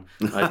career done.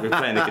 Like, we're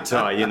playing the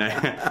guitar, you know.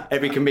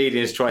 Every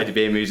comedian's tried to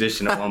be a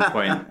musician at one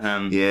point.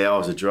 I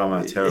was a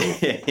drummer, terrible.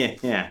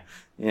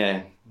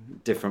 yeah.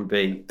 Different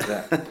beat.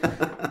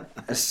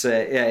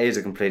 It is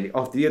a completely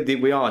off.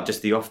 We are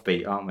just the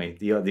offbeat, aren't we?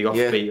 The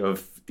offbeat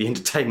of the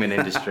entertainment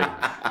industry.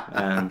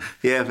 I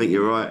think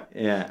you're right.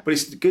 Yeah, but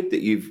it's good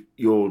that you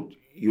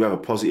have a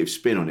positive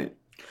spin on it.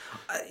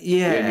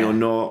 And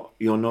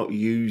you're not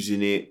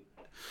using it.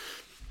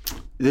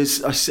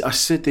 I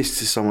said this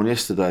to someone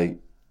yesterday,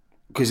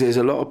 because there's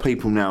a lot of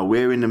people now.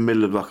 We're in the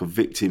middle of like a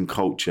victim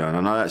culture, and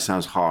I know that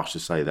sounds harsh to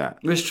say that.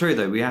 It's true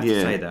though. We have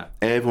to say that.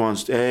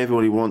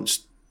 Everybody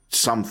wants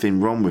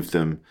something wrong with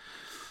them,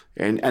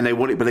 and they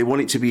want it, but they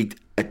want it to be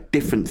a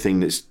different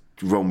thing that's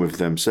wrong with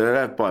them. So they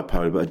have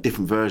bipolar, but a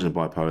different version of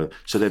bipolar.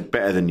 So they're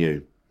better than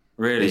you.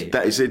 Really?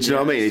 Do you know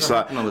what I mean? It's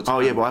like, but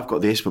I've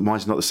got this, but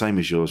mine's not the same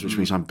as yours, which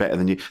means I'm better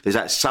than you. There's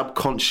that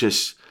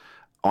subconscious,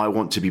 I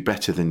want to be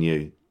better than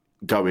you,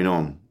 going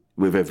on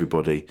with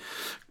everybody.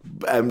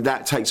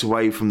 That takes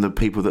away from the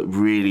people that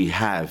really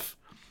have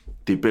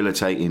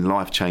debilitating,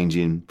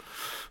 life-changing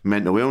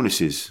mental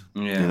illnesses.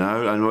 You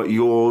know, and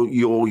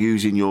you're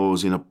using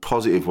yours in a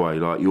positive way.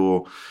 Like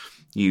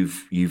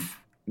you've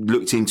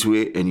looked into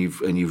it and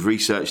you've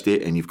researched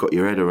it and you've got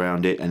your head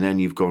around it, and then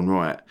you've gone,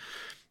 right.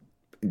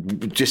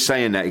 Just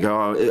saying that, you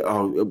go,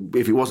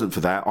 if it wasn't for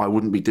that, I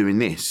wouldn't be doing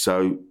this.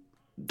 So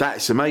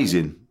that's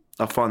amazing.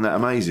 I find that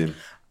amazing.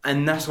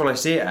 And that's what I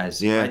see it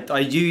as. Yeah. I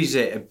use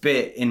it a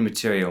bit in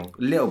material,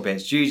 little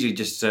bits, usually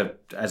just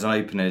as an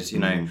openers, you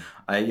know.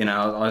 I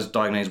was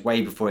diagnosed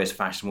way before it's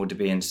fashionable to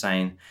be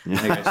insane. And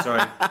I go,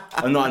 sorry,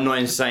 I'm not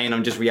insane,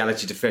 I'm just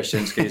reality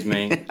deficient, excuse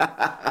me.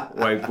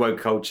 woke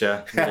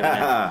culture.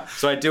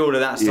 So I do all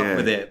of that stuff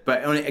with it.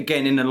 But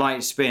again, in a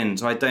light spin,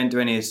 so I don't do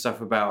any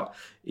stuff about,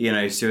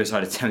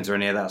 suicide attempts or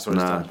any of that sort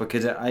of stuff,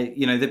 because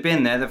they've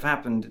been there, they've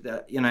happened,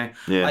 I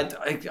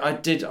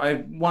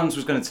once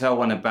was going to tell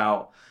one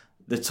about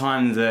the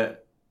time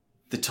that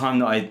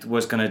I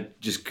was going to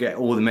just get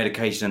all the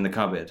medication in the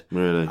cupboard,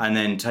 really, and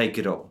then take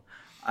it all,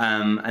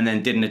 and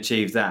then didn't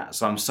achieve that.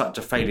 So I'm such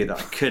a failure that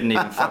I couldn't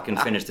even fucking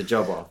finish the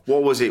job off.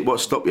 What was it?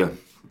 What stopped you?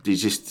 Did you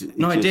just?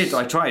 No, I did.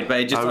 I tried, but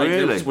it just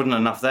wasn't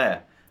enough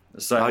there.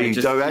 So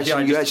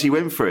you actually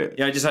went for it?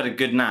 Yeah, I just had a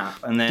good nap,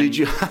 and then did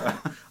you?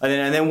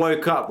 and then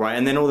woke up, right,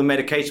 and then all the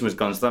medication was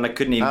gone, so then I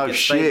couldn't even get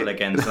stable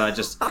again. So I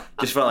just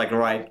felt like a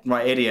right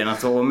idiot, and I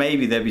thought, well,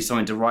 maybe there'd be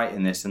something to write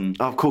in this. And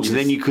of course, and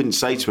then you couldn't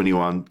say to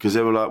anyone because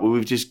they were like, well,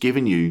 we've just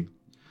given you.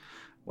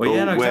 Well,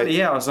 exactly.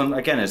 Yeah, I was on,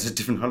 again, it's a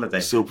different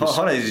holiday.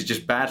 Holidays is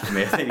just bad for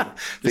me, I think. I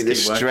think the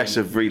stress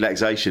of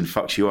relaxation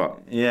fucks you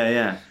up.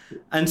 Yeah.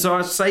 And so I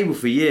was stable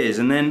for years,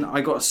 and then I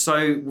got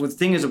the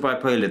thing is a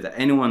bipolar, that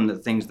anyone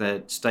that thinks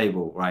they're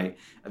stable, right,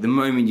 at the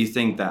moment you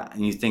think that,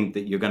 and you think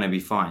that you're going to be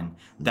fine,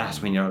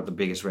 that's when you're at the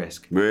biggest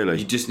risk. Really?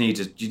 You just need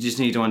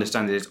to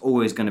understand that it's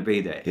always going to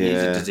be there. It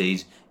is a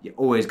disease. You're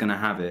always going to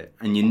have it,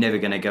 and you're never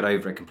going to get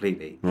over it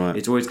completely. Right.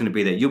 It's always going to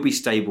be there. You'll be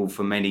stable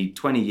for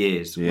 20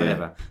 years,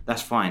 whatever.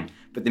 That's fine.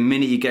 But the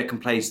minute you get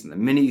complacent, the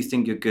minute you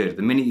think you're good,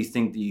 the minute you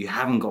think that you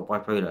haven't got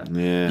bipolar,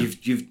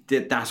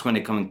 that's when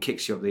it comes and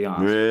kicks you up the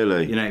arse.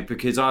 Really?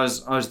 Because I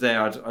was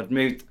there. I'd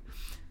moved.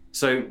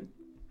 So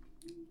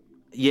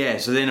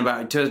then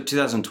about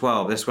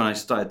 2012, that's when I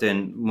started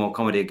doing more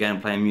comedy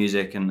again, playing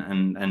music and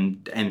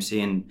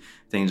MCing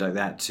things like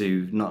that.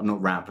 To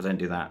not rap. I don't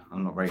do that.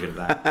 I'm not very good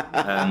at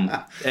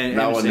that.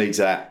 No one needs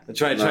that.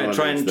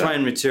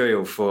 Trying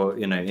material for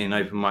in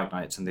open mic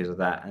nights and things like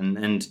that.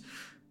 And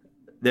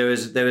there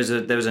was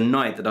a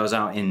night that I was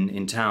out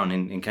in town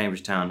in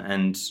Cambridge town,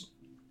 and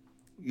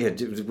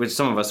with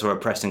some of us who are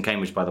oppressed in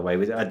Cambridge, by the way.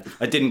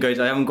 I didn't go.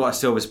 I haven't got a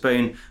silver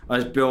spoon. I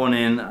was born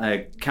in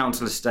a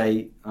council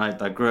estate.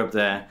 I grew up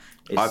there.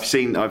 I've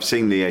seen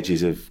the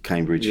edges of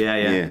Cambridge.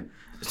 Yeah.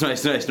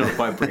 It's not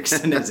quite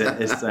Brixton, is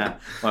it? It's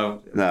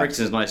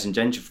Brixton's nice and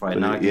gentrified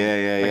now. I can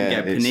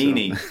get a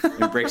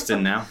panini in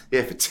Brixton now.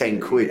 Yeah, for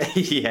 10 quid.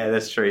 Yeah,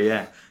 that's true.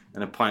 Yeah,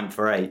 and a pint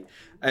for 8.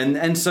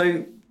 And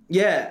so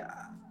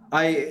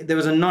there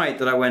was a night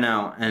that I went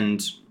out,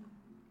 and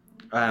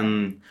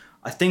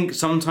I think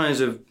sometimes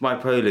with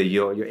bipolar,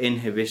 your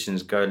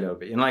inhibitions go a little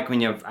bit. Like when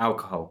you have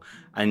alcohol,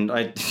 and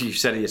you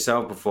said it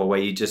yourself before, where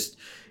you just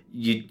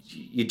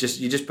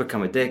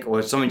become a dick,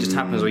 or something just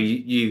happens, or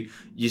you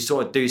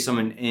sort of do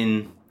something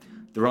in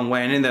the wrong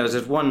way. And then there was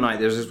this one night,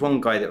 there was this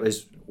one guy that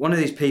was one of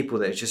these people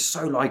that was just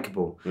so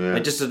likable,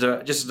 like just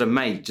as a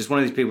mate, just one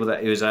of these people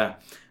that he was a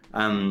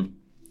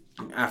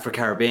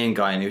Afro-Caribbean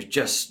guy, and he was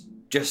just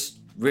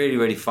really,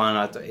 really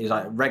fun. He was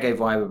like a reggae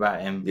vibe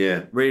about him.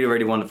 Yeah. Really,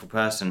 really wonderful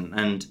person.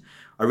 And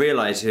I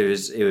realised he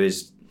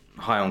was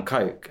high on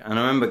coke. And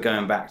I remember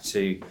going back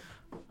to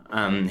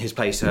his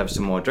place to have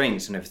some more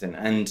drinks and everything.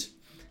 And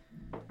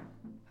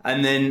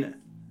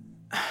then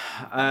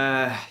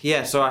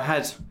So I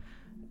had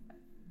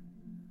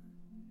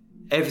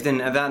everything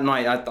that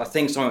night. I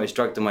think someone was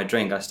drugged in my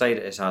drink. I stayed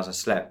at his house. I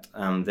slept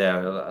there.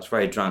 I was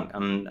very drunk,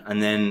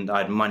 and then I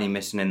had money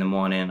missing in the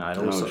morning. I had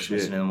all sorts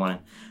missing in the morning,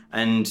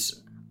 and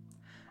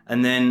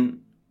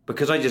then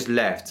because I just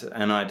left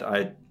and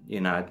I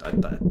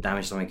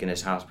damaged something in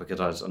his house because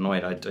I was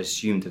annoyed. I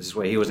assumed that this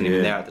way he wasn't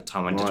even there at the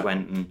time. I just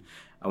went and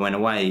I went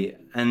away,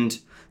 and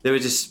there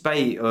was a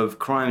spate of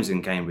crimes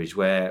in Cambridge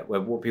where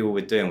what people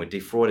were doing were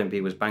defrauding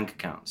people's bank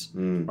accounts,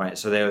 right?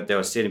 So they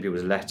were stealing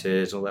people's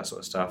letters, all that sort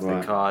of stuff,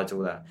 their cards,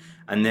 all that,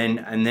 and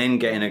then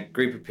getting a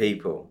group of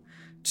people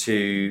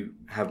to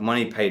have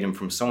money paid in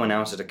from someone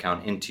else's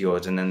account into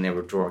yours, and then they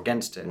would draw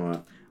against it,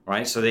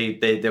 right? So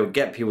they would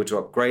get people to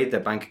upgrade their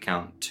bank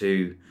account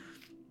to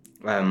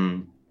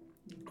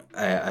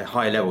a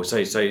high level, so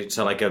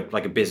like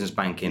a business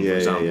banking, for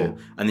example,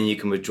 and then you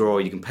can withdraw,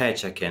 you can pay a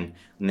check in,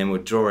 and then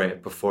withdraw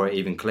it before it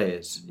even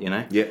clears, you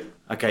know? Yeah.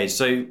 Okay,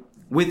 so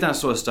with that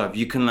sort of stuff,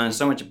 you can learn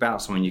so much about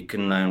someone. You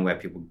can learn where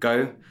people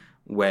go,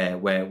 where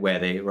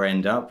they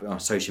end up.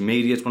 Social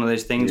media is one of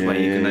those things where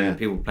you can learn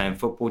people playing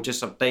football.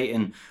 Just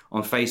updating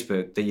on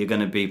Facebook that you're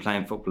going to be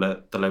playing football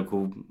at the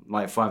local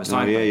like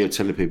five-a-side. Oh yeah, you're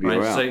telling people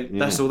you're out. So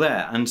that's all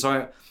there, and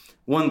so.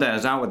 One day I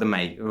was out with a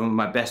mate,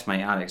 my best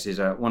mate Alex is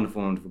a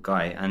wonderful, wonderful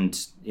guy, and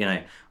you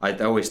know I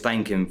always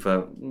thank him for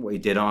what he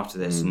did after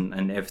this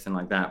and everything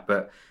like that.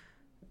 But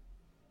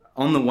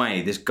on the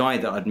way, this guy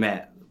that I'd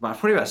met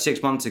probably about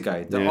 6 months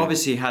ago, that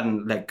obviously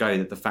hadn't let go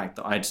of the fact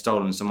that I'd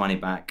stolen some money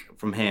back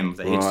from him,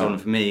 that he'd stolen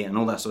from me, and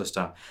all that sort of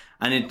stuff,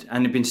 and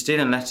he'd been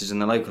stealing letters in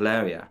the local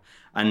area,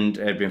 and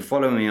had been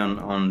following me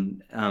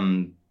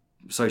on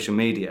social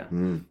media,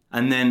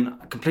 and then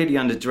completely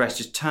under duress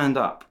just turned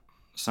up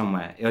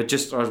somewhere. I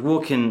was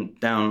walking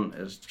down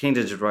King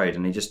Digit Road,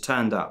 and he just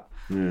turned up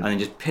and he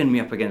just pinned me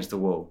up against the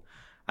wall,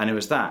 and it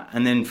was that.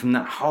 And then from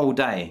that whole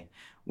day,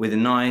 with a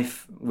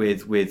knife,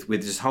 with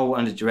this whole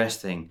under duress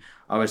thing,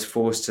 I was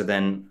forced to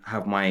then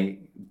have my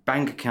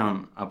bank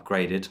account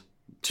upgraded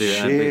to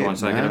a big one,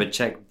 so I could have a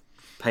check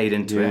paid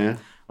into it.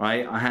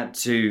 Right, I had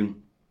to.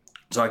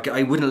 So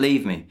I wouldn't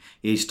leave me.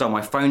 He stole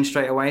my phone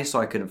straight away,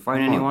 so I couldn't phone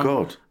anyone.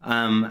 Oh God!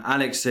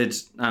 Alex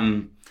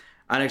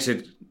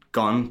had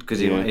gone because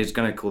he was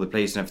going to call the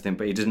police and everything,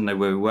 but he didn't know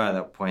where we were at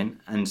that point.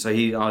 And so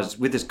I was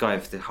with this guy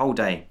for the whole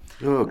day.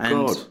 Oh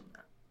and God!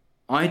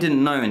 I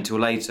didn't know until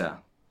later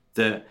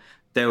that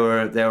there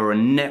were a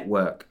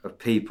network of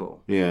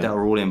people that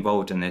were all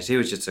involved in this. He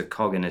was just a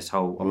cog in this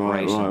whole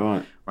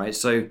operation. Right.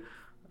 So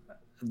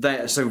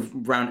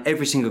around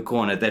every single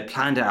corner, they'd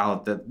planned it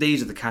out that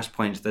these are the cash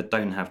points that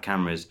don't have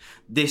cameras.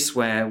 This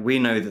where we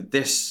know that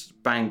this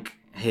bank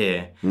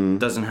here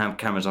doesn't have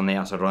cameras on the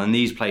outside or in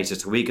these places,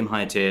 so we can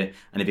hide here,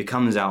 and if he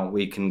comes out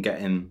we can get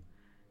him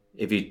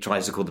if he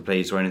tries to call the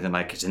police or anything.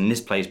 Like, it's in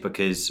this place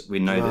because we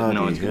know that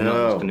no one's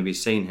going to be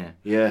seen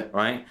here.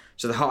 Right,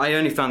 so I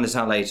only found this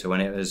out later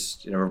when it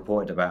was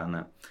reported about and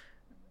that.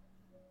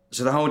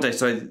 So the whole day,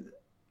 so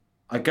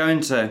I go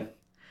into,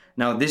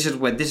 now this is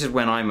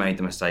when I made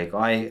the mistake.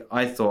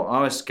 I thought,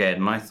 I was scared,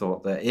 and I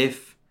thought that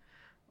if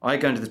I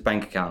go into this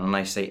bank account and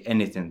I say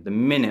anything, the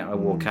minute I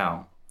walk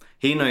out,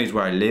 he knows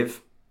where I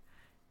live.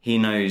 He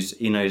knows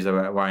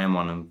where I am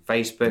on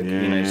Facebook.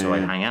 He knows who I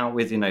hang out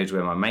with. He knows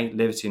where my mate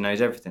lives. He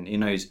knows everything. He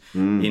knows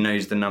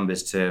the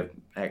numbers to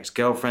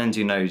ex-girlfriends.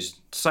 He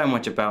knows so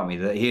much about me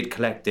that he had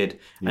collected,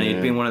 and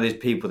he'd been one of those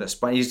people that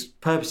he's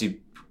purposely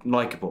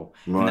likable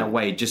in that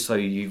way, just so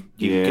you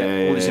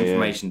get all this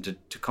information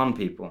to con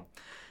people.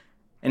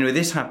 Anyway,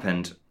 this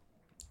happened.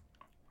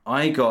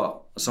 I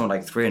got something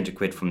like 300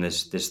 quid from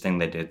this thing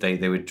they did.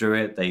 They withdrew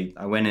it.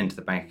 I went into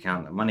the bank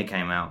account. The money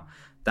came out.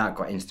 That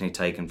got instantly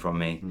taken from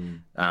me.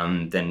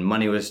 Then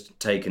money was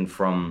taken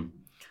from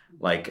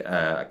like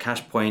a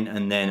cash point,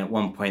 and then at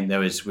one point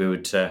we were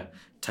to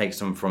take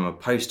some from a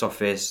post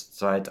office.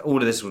 So all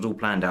of this was all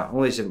planned out.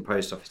 All these different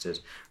post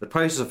offices. The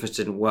post office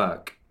didn't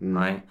work,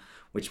 right?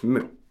 Which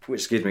meant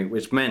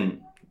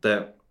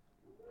that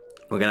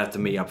we're gonna have to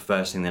meet up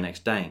first thing the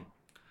next day,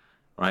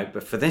 right?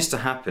 But for this to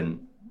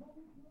happen,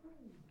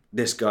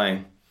 this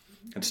guy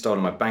had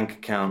stolen my bank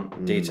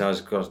account details,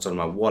 stolen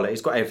my wallet.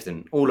 He's got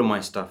everything, all of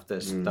my stuff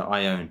that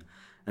I own.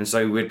 And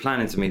so we're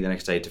planning to meet the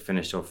next day to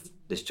finish off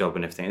this job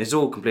and everything. It's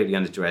all completely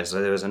under duress.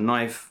 So there was a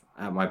knife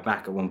at my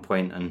back at one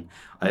point, and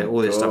all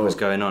this stuff was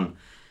going on.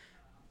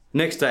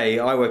 Next day,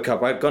 I woke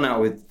up. I'd gone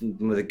out with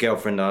a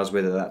girlfriend I was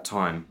with at that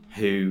time,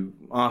 who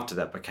after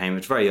that became,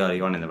 it's very early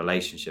on in the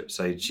relationship,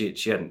 so she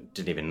didn't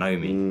even know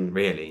me,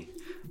 really.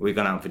 We'd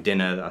gone out for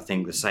dinner, I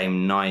think, the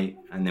same night,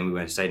 and then we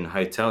went and stayed in a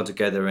hotel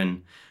together,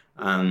 and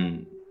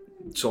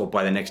sort of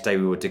by the next day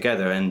we were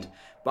together.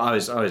 But I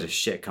was a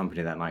shit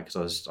company that night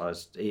because I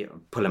was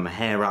pulling my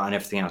hair out and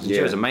everything else, and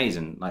she was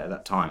amazing at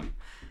that time.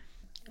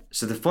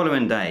 So the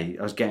following day,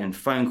 I was getting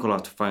phone call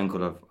after phone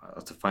call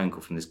after phone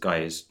call from this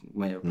guy who's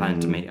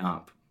planning to meet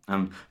up.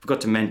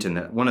 Forgot to mention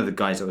that one of the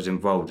guys that was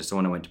involved is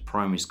someone I went to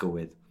primary school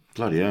with.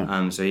 Bloody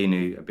yeah. So he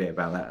knew a bit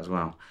about that as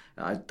well.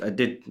 I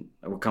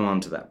will come on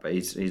to that, but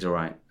he's all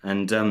right.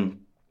 And so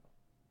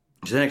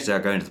the next day I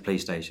go into the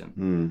police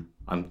station,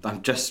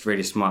 I'm just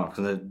really smart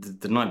because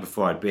the night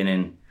before I'd been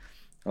in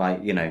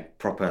like, you know,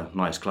 proper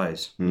nice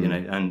clothes, you know,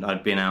 and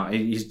I'd been out.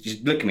 You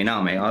look at me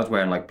now, mate. I was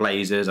wearing like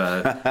blazers,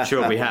 a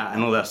strawberry hat,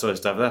 and all that sort of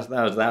stuff.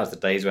 That was the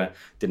days where I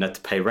didn't have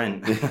to pay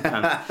rent,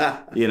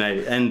 you know.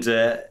 And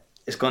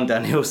it's gone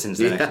downhill since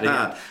then. Actually,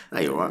 No,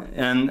 you're right.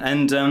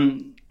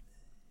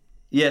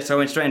 So I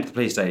went straight into the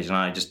police station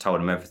and I just told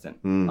them everything.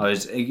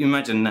 You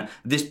imagine at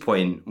this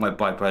point my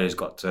bipola's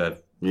got to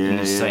an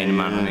insane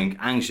amount. I'm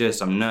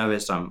anxious, I'm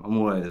nervous, I'm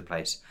all over the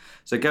place.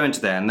 So go into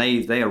there and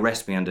they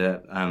arrest me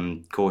under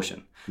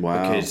caution.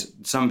 Wow. Because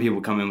some people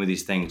come in with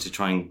these things to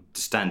try and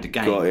stand to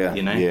gain,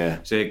 you know? Yeah.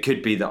 So it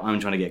could be that I'm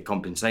trying to get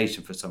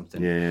compensation for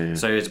something. Yeah.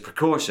 So as a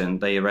precaution,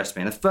 they arrest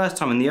me. And the first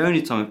time and the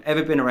only time I've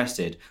ever been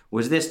arrested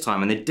was this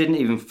time, and they didn't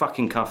even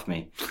fucking cuff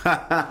me.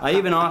 I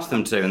even asked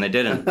them to, and they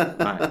didn't.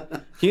 Right.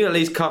 Can you at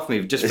least cuff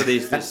me just for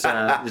this the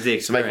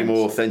experience? To make it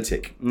more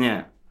authentic.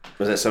 Yeah.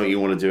 Was that something you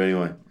want to do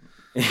anyway?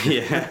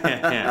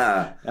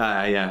 yeah.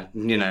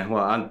 You know,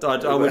 well, I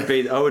would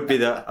be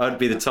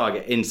the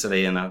target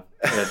instantly, and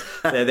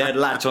they'd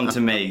latch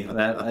onto me.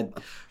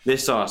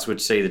 This arse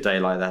would see the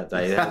daylight that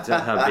day.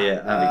 That'd be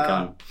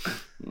gone.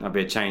 I'd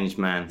be a changed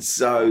man.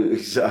 So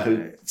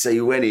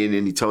you went in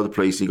and you told the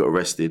police and you got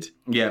arrested.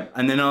 Yeah,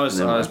 and then I was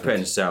put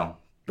in a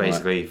cell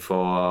basically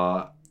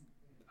for,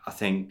 I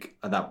think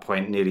at that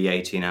point nearly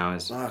 18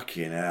 hours.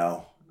 Fucking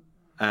hell.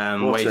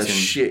 Waiting. What a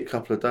shit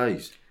couple of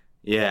days.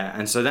 Yeah,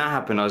 and so that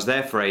happened. I was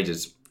there for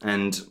ages,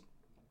 and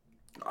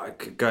I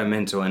could go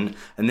mental. And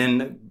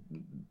then...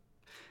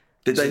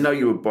 Did they know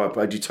you were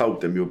bipolar? Had you told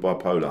them you were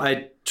bipolar?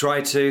 I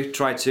tried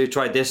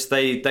this.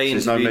 They interviewed... So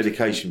there's no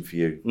medication for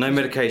you? No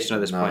medication at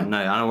this point, no.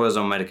 I was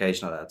on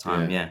medication at that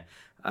time, yeah.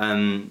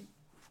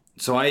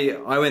 So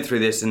I went through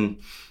this, and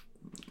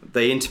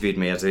they interviewed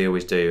me, as they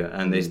always do,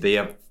 and they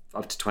have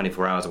up to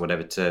 24 hours or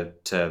whatever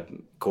to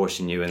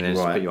caution you and then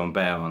put you on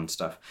bail and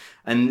stuff.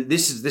 And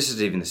this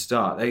is even the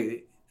start.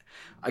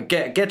 I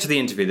get to the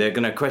interview, they're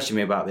going to question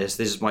me about this.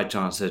 This is my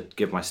chance to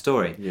give my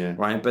story,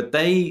 right? But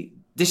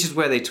this is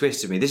where they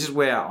twisted me. This is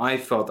where I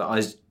felt that I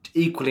was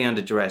equally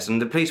under duress.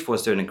 And the police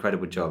force do an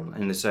incredible job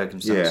in the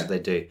circumstances they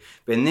do.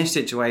 But in this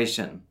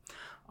situation,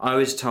 I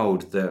was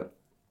told that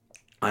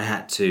I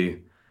had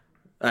to...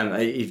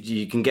 if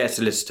you can get a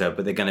solicitor,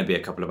 but they're going to be a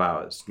couple of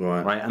hours,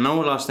 right? And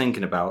all I was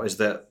thinking about is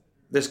that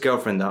this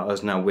girlfriend that I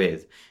was now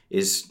with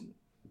is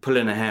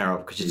pulling her hair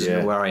up because she doesn't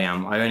know where I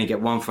am. I only get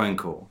one phone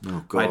call.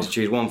 Oh, God. I had to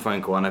choose one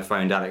phone call, and I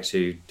phoned Alex,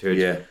 who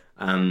had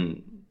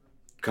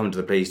come to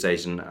the police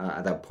station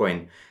at that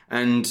point.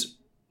 And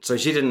so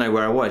she didn't know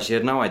where I was. She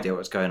had no idea what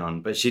was going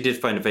on, but she did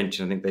phone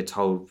eventually. I think they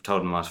told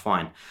them I was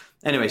fine.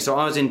 Anyway, so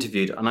I was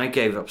interviewed, and I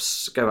gave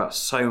out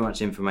so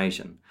much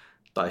information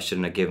that I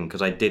shouldn't have given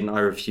because I didn't. I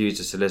refused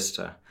a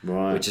solicitor,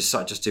 which is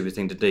such a stupid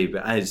thing to do.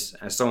 But as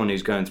someone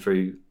who's going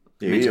through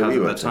mental health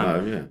at that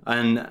time,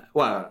 and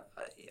well,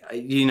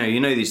 you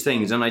know these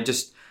things, and I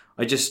just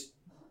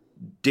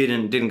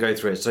didn't go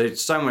through it.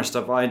 So much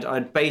stuff.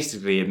 I'd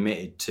basically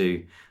admitted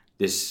to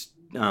this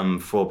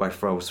fraud by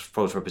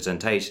false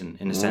representation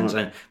in a sense,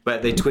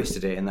 but they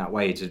twisted it in that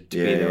way to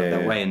be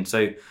that way, and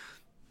so.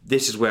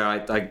 This is where I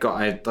think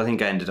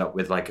I ended up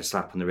with like a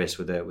slap on the wrist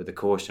with a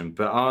caution.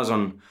 But I was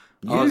on.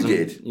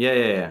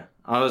 Yeah.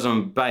 I was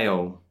on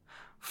bail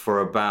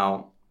for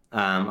about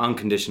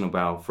unconditional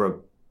bail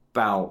for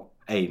about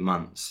 8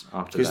 months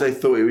after that. Because they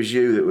thought it was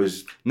you that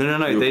was.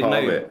 No.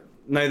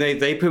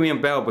 They put me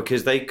on bail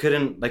because they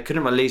couldn't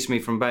release me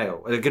from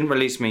bail. They couldn't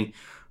release me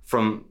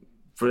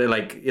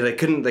they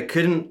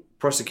couldn't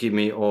prosecute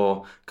me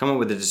or come up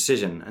with a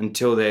decision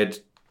until they'd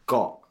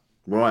got.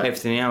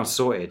 Everything else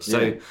sorted.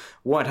 So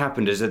what had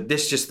happened is that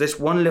this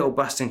one little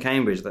bust in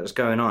Cambridge that was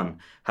going on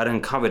had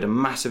uncovered a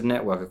massive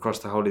network across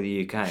the whole of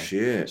the UK.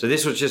 Shit. So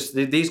this was just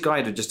these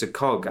guys were just a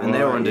cog, and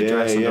they were under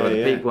duress under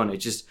other people, and it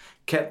just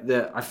kept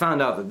I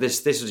found out that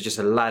this was just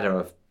a ladder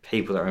of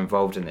people that are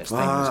involved in this thing.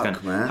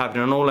 It was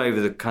happening all over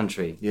the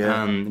country.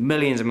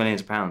 Millions and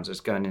millions of pounds was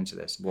going into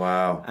this.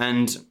 Wow.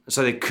 And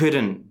so they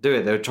couldn't do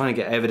it. They were trying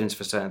to get evidence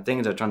for certain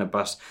things. They were trying to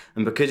bust,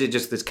 and because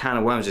this can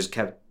of worms just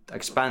kept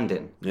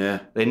expanding.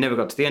 They never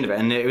got to the end of it,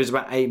 and it was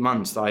about 8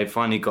 months that I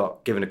finally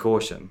got given a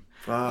caution.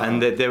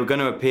 And they were going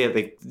to appeal.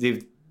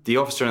 The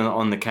officer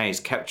on the case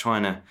kept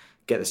trying to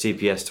get the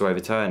CPS to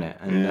overturn it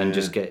and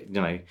just get,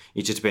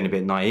 he's just been a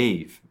bit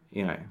naive,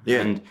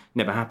 and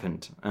never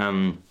happened.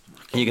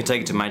 You can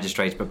take it to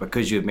magistrates, but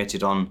because you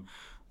admitted on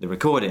the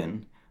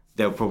recording,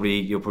 you'll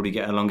probably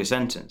get a longer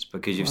sentence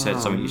because you've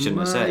said something you shouldn't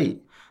have said.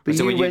 But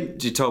so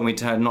you told me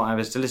to not have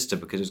a solicitor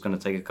because it was going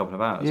to take a couple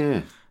of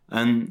hours.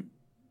 And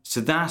so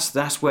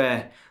that's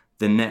where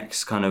the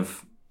next kind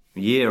of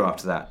year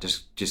after that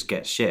just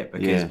gets shit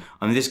because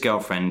this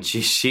girlfriend,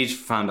 she's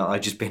found out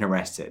I'd just been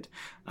arrested.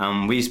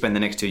 We spent the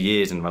next 2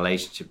 years in a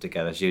relationship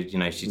together. She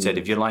said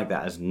if you're like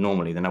that as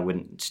normally, then I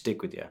wouldn't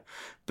stick with you.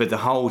 But the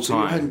whole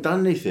time, you hadn't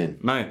done anything.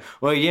 No.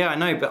 Well, yeah, I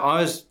know, but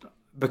I was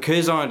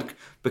because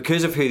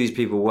of who these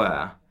people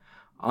were.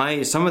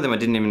 Some of them I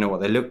didn't even know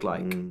what they looked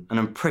like, and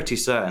I'm pretty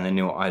certain they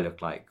knew what I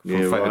looked like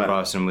from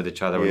photographs and with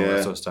each other and all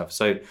that sort of stuff.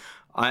 So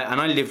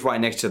I lived right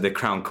next to the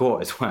Crown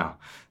Court as well.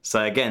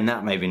 So again,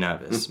 that made me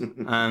nervous.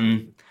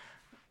 And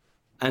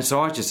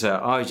so I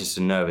was just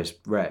a nervous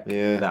wreck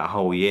that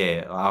whole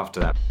year after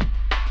that.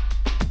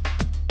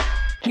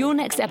 Your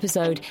next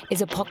episode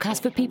is a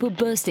podcast for people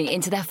bursting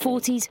into their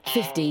 40s,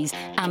 50s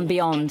and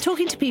beyond.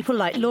 Talking to people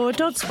like Laura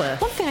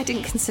Dodsworth. One thing I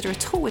didn't consider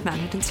at all with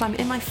manhood until I'm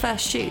in my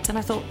first shoot, and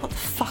I thought, what the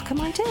fuck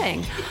am I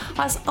doing?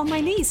 I was on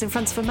my knees in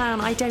front of a man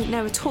I don't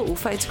know at all,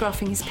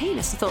 photographing his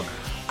penis. I thought,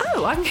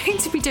 oh, I'm going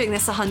to be doing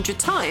this 100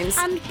 times.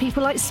 And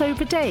people like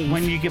Sober Dave.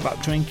 When you give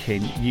up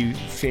drinking, you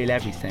feel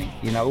everything.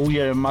 You know, all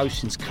your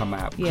emotions come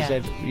out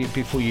because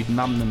before you'd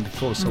numb them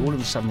before. So all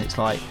of a sudden it's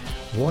like,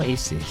 what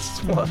is this?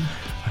 What?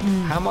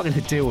 How am I going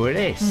to deal with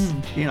this?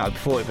 You know,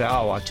 before it go,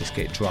 I'll just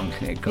get drunk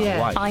and it go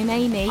away. I'm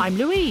Amy. I'm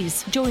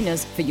Louise. Join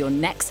us for your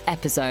next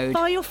episode.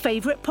 Buy your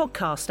favourite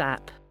podcast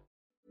app.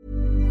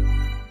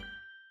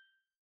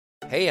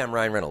 Hey, I'm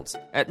Ryan Reynolds.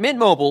 At Mint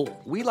Mobile,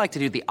 we like to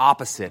do the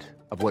opposite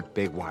of what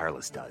Big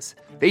Wireless does.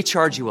 They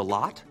charge you a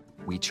lot,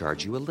 we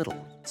charge you a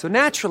little. So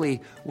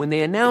naturally, when they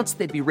announced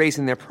they'd be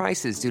raising their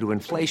prices due to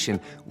inflation,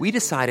 we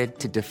decided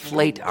to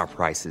deflate our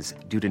prices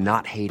due to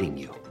not hating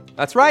you.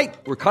 That's right.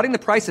 We're cutting the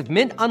price of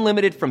Mint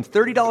Unlimited from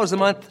 $30 a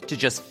month to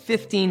just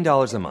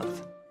 $15 a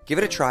month. Give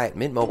it a try at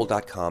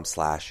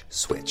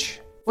mintmobile.com/switch.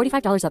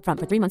 $45 up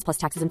front for 3 months plus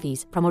taxes and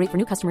fees. Promo rate for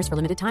new customers for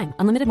limited time.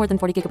 Unlimited more than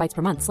 40 gigabytes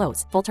per month.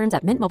 Slows full terms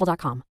at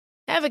mintmobile.com.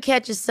 Ever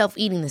catch yourself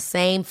eating the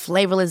same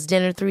flavorless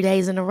dinner 3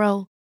 days in a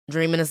row?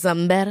 Dreaming of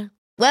something better?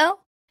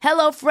 Well,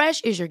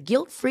 HelloFresh is your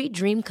guilt-free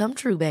dream come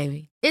true,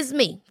 baby. It's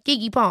me,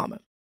 Keke Palmer.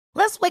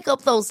 Let's wake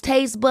up those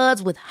taste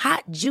buds with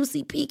hot,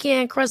 juicy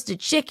pecan-crusted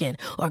chicken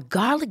or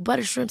garlic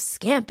butter shrimp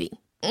scampi.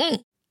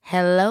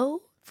 Hello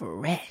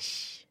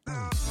Fresh.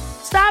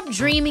 Stop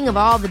dreaming of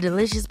all the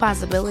delicious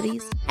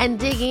possibilities and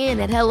dig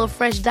in at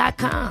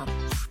HelloFresh.com.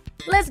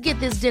 Let's get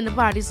this dinner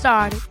party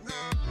started.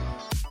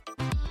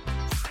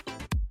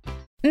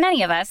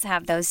 Many of us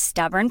have those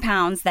stubborn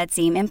pounds that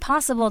seem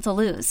impossible to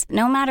lose,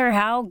 no matter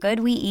how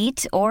good we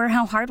eat or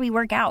how hard we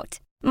work out.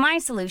 My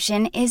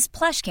solution is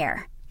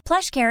PlushCare.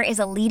 PlushCare is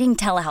a leading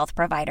telehealth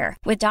provider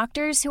with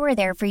doctors who are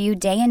there for you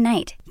day and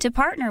night to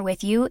partner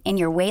with you in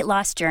your weight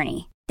loss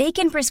journey. They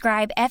can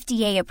prescribe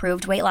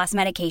FDA-approved weight loss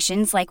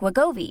medications like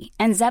Wegovy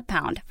and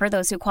Zepbound for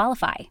those who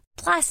qualify.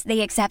 Plus,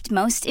 they accept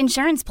most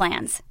insurance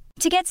plans.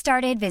 To get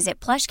started, visit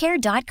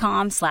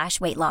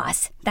plushcare.com/weight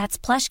loss. That's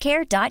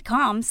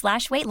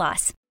plushcare.com/weight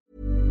loss.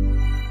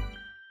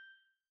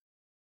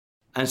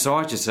 And so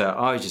I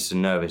was just a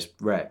nervous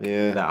wreck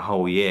that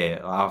whole year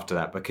after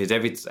that, because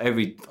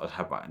every I'd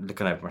have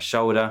looking over my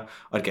shoulder,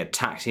 I'd get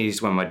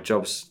taxis when my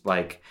job's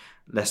like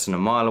less than a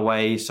mile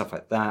away, stuff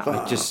like that.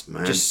 I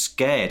just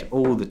scared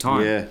all the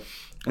time. Yeah.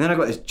 And then I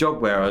got this job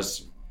where I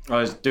was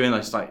doing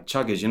those like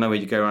chuggers, you know, where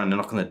you go around and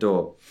knock on the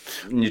door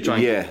and you're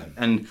trying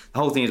and the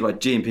whole thing is about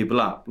geeing people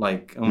up,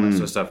 like all that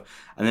sort of stuff.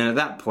 And then at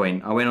that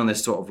point I went on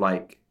this sort of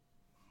like,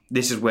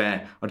 this is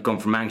where I'd gone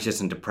from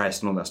anxious and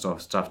depressed and all that sort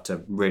of stuff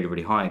to really,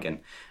 really high again.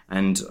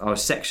 And I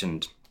was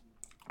sectioned.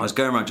 I was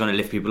going around trying to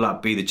lift people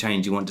up, be the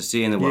change you want to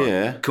see in the world.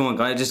 Yeah. Come on,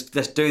 guys,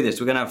 let's do this.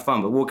 We're going to have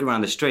fun. But walking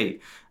around the street,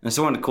 and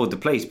someone had called the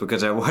police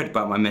because they were worried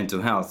about my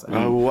mental health. And,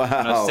 and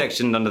I was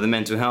sectioned under the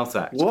Mental Health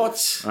Act.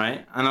 What?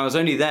 Right? And I was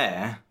only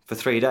there for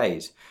 3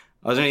 days.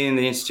 I was only in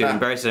the institute in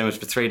Bury St Edmunds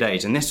for 3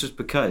 days. And this was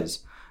because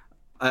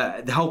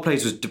the whole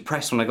place was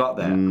depressed when I got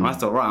there. And I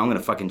thought, right, I'm going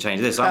to fucking change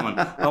this. I'm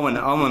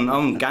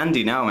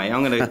Gandhi now, mate.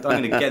 I'm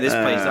going to get this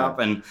place up.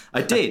 And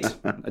I did,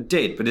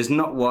 but it's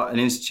not what an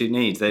institute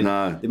needs. They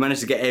managed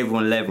to get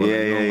everyone level.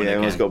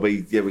 Everyone's got to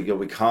be, we got to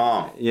be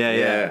calm.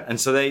 Yeah. And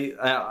so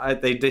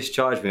they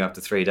discharged me after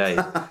 3 days.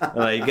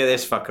 Like, get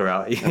this fucker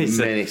out.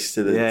 Menace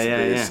to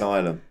the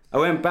asylum. I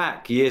went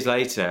back years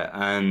later,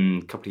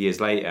 and a couple of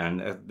years later,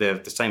 and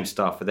the same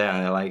staff were there,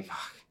 and they're like,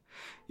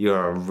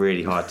 you're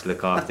really hard to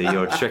look after.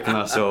 You're tricking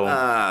us all.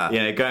 You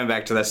know, going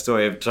back to that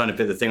story of trying to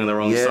put the thing on the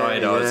wrong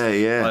side.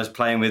 I was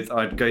playing with,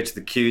 I'd go to the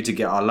queue to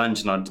get our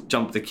lunch and I'd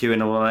jump the queue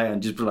and all that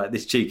and just be like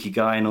this cheeky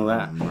guy and all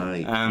that.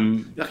 Lucky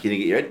you didn't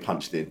get your head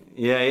punched in.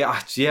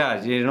 Yeah.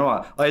 You know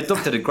what? I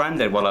adopted a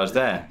granddad while I was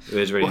there who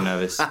was really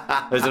nervous.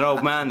 There was an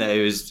old man there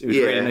who was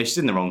really nervous. She's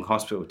in the wrong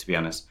hospital, to be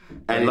honest.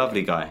 A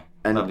lovely guy.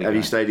 And have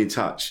you stayed in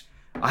touch?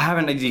 I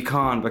haven't. You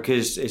can't,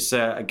 because it's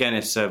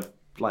it's a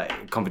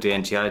like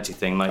confidentiality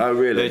thing. Like, oh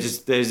really?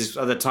 There's this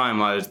other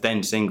time I was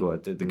then single.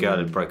 The girl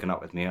had broken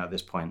up with me at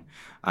this point,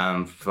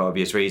 for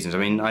obvious reasons. I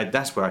mean,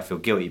 that's where I feel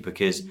guilty,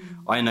 because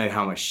I know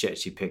how much shit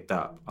she picked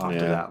up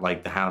after that.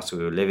 Like the house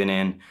we were living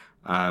in,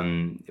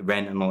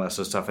 rent and all that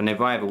sort of stuff. And if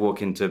I ever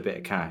walk into a bit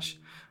of cash,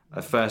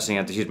 the first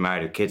thing she's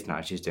married with kids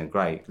now. She's doing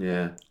great.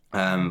 Yeah.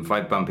 If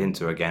I bump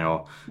into her again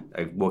or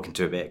walk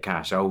into a bit of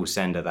cash, I will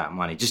send her that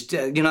money. Just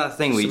you know that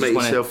thing where you just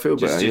want to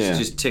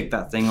just tick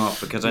that thing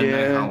off, because I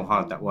know how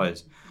hard that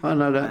was. I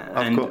know that.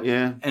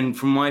 And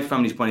from my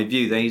family's point of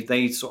view,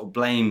 they sort of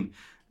blame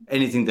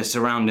anything that's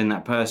surrounding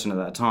that person at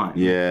that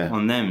time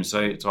on them.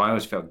 So I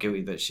always felt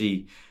guilty that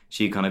she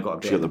kind of got a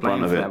bit of the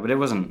blame for that. But it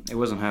wasn't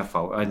her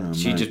fault.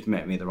 She just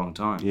met me at the wrong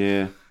time.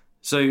 Yeah.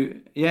 So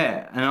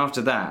yeah, and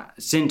after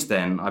that, since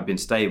then I've been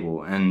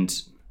stable, and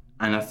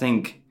I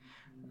think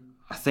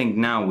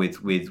now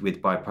with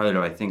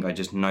bipolar, I think I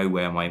just know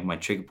where my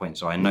trigger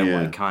points are. I know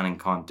what I can and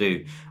can't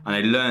do, and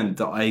I learned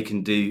that I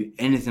can do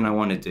anything I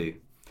want to do,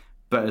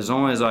 but as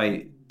long as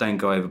I don't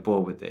go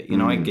overboard with it. You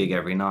know, I gig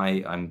every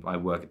night. I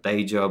work a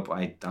day job.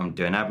 I'm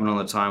doing admin all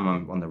the time.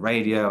 I'm on the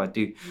radio.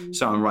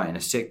 I'm writing a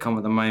sitcom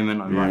at the moment.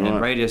 I'm writing a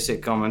radio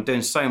sitcom. I'm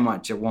doing so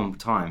much at one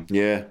time.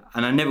 Yeah.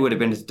 And I never would have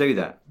been able to do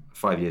that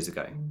 5 years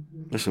ago.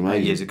 That's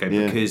amazing. 8 years ago,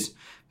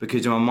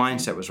 because my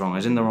mindset was wrong. I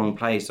was in the wrong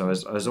place. I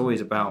was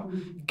always about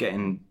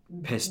getting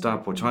pissed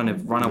up or trying to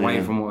run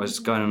away from what was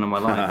going on in my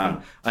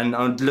life. and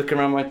I'm looking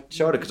around my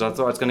shoulder because I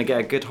thought I was going to get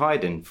a good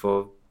hiding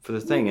for the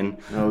thing, and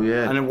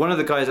and one of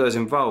the guys that was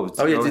involved.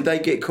 Did they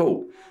get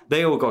caught?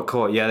 They all got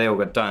caught. Yeah, they all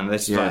got done.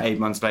 This is like 8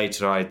 months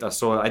later. I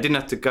saw. I didn't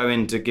have to go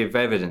in to give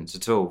evidence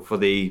at all for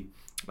the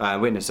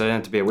witness. I didn't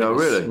have to be a witness. Oh,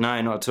 really?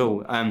 No, not at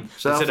all.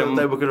 So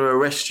they were going to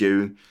arrest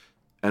you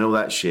and all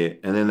that shit,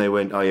 and then they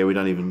went, "Oh yeah, we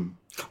don't even."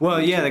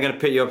 Well, yeah, they're going to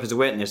put you up as a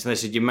witness, and they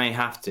said you may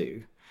have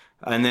to.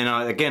 And then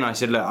I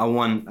said, look, I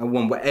want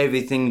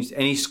everything,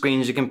 any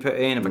screens you can put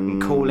in, if I can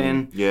call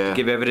in,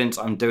 give evidence,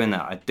 I'm doing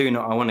that.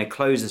 I want to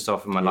close this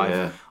off in my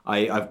life.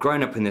 I've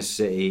grown up in this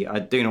city. I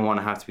do not want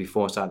to have to be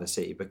forced out of the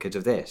city because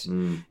of this.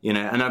 You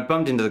know, and I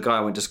bumped into the guy I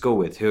went to school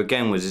with, who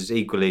again was as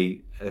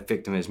equally a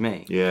victim as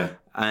me. Yeah.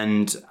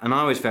 And I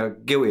always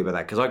felt guilty about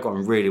that because I got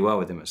on really well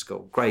with him at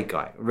school. Great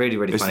guy, really,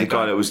 really funny guy. It's the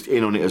guy that was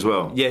in on it as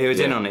well. Yeah, he was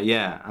in on it.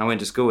 Yeah, I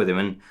went to school with him,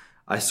 and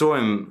I saw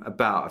him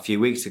about a few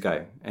weeks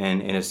ago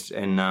in a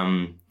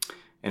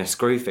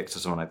screw fix or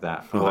something like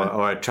that,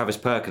 or a Travis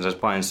Perkins. I was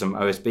buying some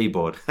OSB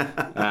board.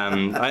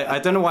 I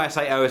don't know why I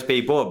say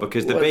OSB board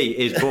because the B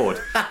is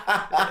board.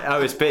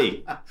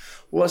 OSB.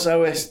 What's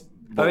OS?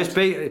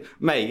 OSB,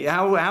 mate.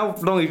 How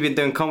long have you been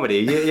doing comedy?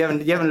 You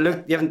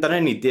haven't done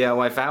any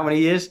DIY for how many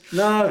years?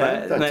 No,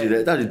 don't do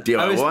that. Don't do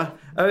DIY.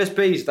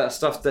 OSB is that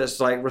stuff that's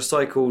like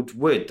recycled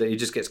wood that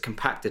just gets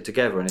compacted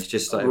together, and it's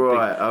just like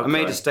I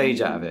made a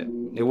stage out of it.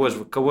 It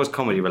was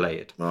comedy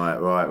related.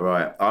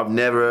 Right. I've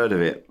never heard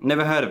of it.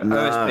 Never heard of it.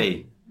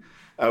 No.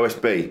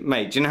 OSB.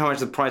 Mate, do you know how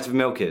much the price of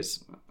milk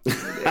is?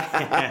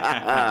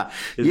 Yeah,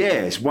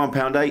 it's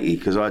 £1.80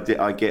 because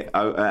I get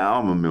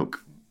almond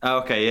milk. Oh,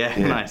 okay, yeah.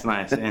 Nice.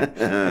 Yeah.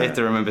 You have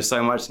to remember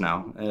so much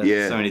now.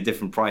 So many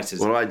different prices.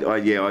 Well, I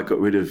got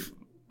rid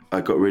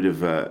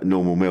of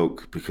normal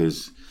milk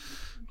because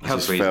I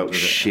just felt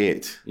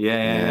shit.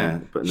 Yeah.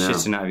 But now,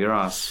 shitting out of your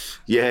ass.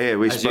 Yeah,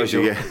 we're supposed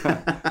to.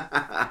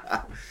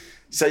 Yeah.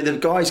 So the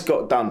guys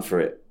got done for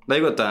it. They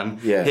got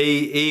done. Yeah.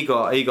 He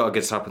got a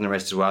good slap on the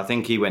wrist as well. I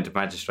think he went to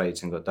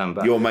magistrates and got done.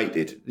 But your mate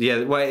did.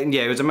 Yeah. Well,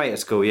 yeah, it was a mate at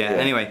school. Yeah.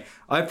 Anyway,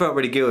 I felt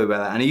really guilty about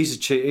that, and he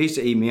used to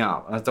eat me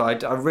up. I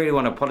thought I really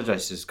want to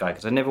apologise to this guy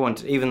because I never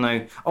wanted, even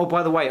though. Oh,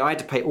 by the way, I had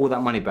to pay all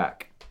that money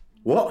back.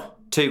 What?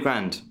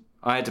 $2,000.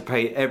 I had to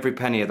pay every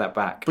penny of that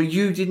back. But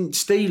you didn't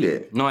steal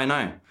it. No, I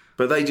know.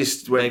 But they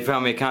just went... They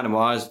found me accountable.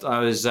 I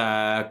was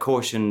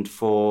cautioned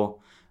for,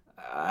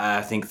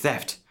 I think,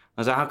 theft.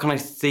 I was like, how can I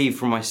thieve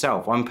from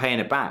myself? I'm paying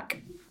it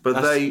back. But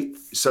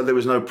so there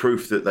was no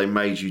proof that they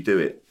made you do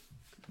it?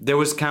 There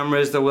was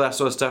cameras, all that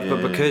sort of stuff,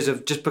 but because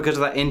of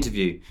that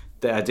interview,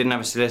 that I didn't have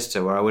a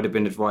solicitor where I would have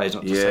been advised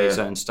not to say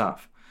certain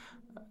stuff.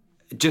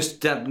 Just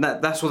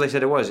that's what they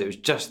said it was. It was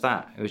just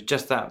that. It was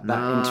just that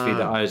interview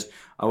that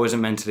I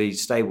wasn't mentally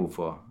stable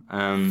for.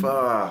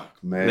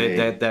 Fuck me.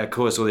 They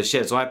caused all this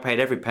shit. So I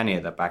paid every penny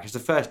of that back. It's the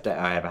first debt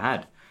I ever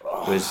had.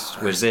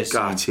 Was this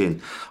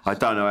gutting? I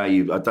don't know how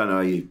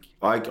you.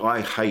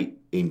 I hate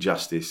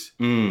injustice.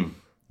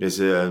 There's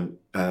an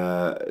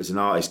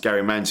artist,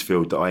 Gary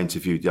Mansfield, that I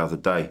interviewed the other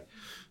day,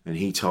 and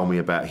he told me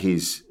about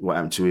what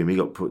happened to him. He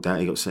got put down.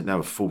 He got sent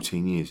down for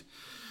 14 years,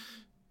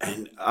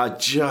 and I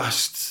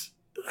don't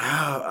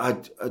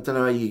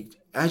know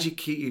how do you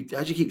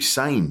keep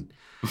sane.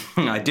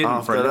 I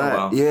didn't for a little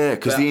while. Yeah,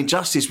 because the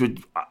injustice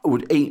would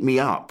eat me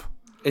up.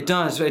 It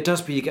does,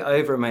 but you get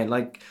over it, mate.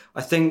 Like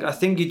I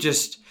think you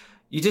just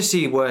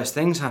see worse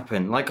things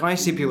happen. Like I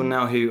see people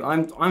now who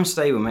I'm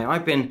stable, mate.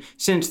 I've been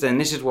since then.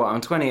 This is what I'm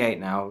 28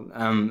 now,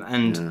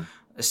 and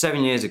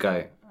 7 years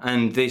ago.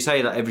 And they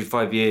say that every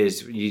 5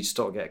 years you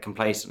start to get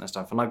complacent and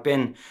stuff. And I've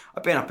been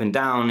up and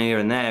down here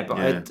and there,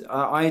 but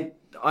I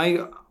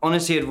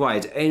honestly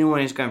advise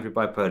anyone who's going through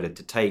bipolar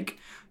to take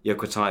your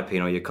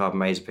quetiapine or your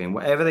carbamazepine,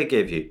 whatever they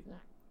give you.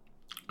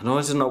 And as long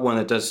as it's not one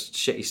that does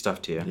shitty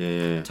stuff to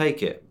you,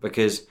 take it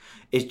because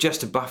it's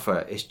just a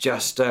buffer. It's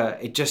just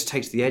it just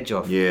takes the edge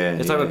off.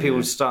 It's like when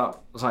people start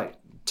like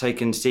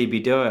taking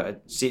CBD oil.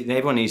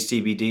 Everyone needs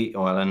CBD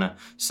oil in a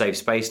safe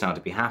space now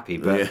to be happy.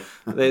 But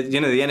the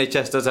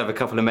NHS does have a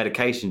couple of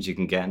medications you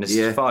can get, and it's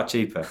far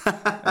cheaper.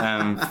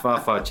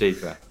 Far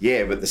cheaper.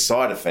 Yeah, but the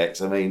side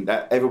effects. I mean,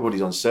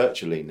 everybody's on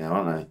sertraline now,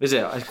 aren't they? Is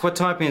it?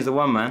 Quetiapine is the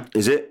one, man.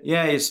 Is it?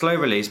 Yeah, it's slow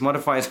release,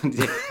 modified.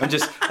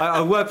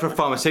 I work for a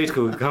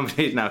pharmaceutical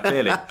company now.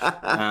 Clearly.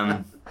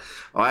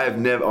 I have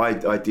never. I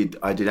did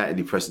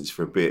antidepressants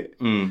for a bit.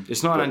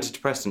 It's not an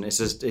antidepressant. It's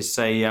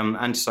a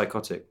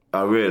antipsychotic.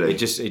 Oh, really? It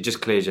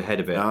just clears your head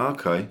a bit. Oh,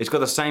 okay. It's got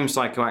the same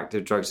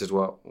psychoactive drugs as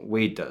what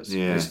weed does.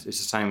 Yeah. It's the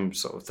same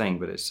sort of thing,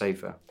 but it's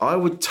safer. I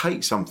would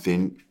take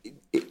something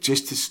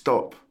just to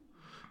stop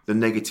the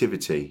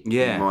negativity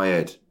in my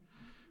head.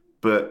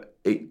 But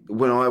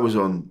when I was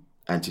on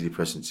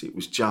antidepressants, it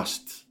was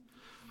just...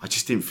 I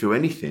just didn't feel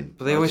anything.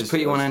 But they always put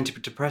you on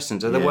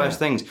antidepressants. They're the worst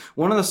things.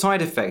 One of the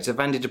side effects of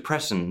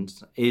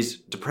antidepressants is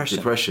depression.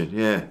 Depression,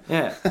 yeah.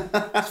 Yeah.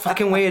 It's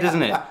fucking weird,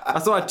 isn't it? I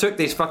thought I took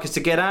these fuckers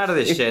to get out of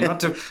this shit, not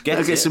to get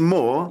I'll get some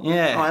more.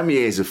 Yeah. My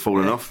ears have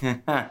fallen off.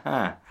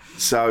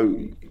 So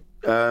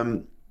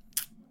when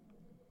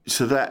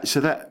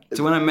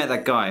I met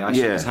that guy, I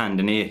shook his hand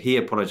and he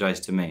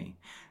apologised to me.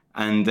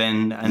 And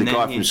then the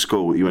guy from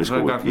school, you went to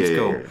school with?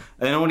 Yeah. And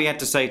then all he had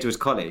to say to his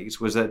colleagues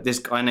was that this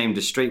guy named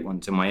a street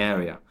once in my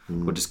area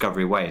called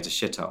Discovery Way. It's a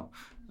shithole.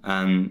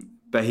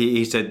 But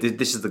he said,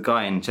 this is the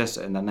guy in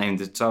Chester that named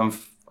it. So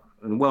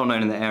I'm well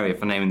known in the area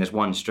for naming this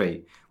one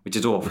street, which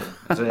is awful.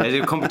 It's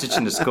a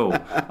competition to school.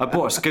 I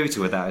bought a scooter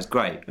with that. It was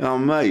great. Oh,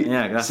 mate.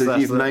 Yeah, that's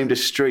you've named a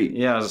street?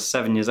 Yeah, I was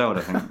 7 years old,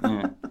 I think.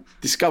 Yeah.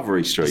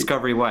 Discovery Street?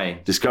 Discovery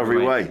Way.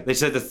 Discovery Way. They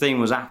said the theme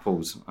was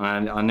apples.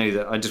 And I knew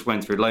that. I just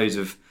went through loads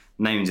of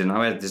names, and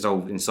I had this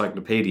old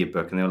encyclopedia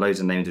book, and there were loads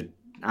of names of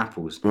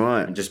apples.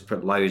 Right. And just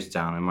put loads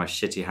down in my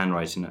shitty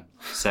handwriting at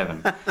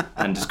 7.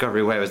 And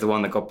Discovery Way was the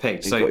one that got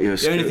picked. So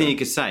the only thing you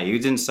could say, you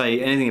didn't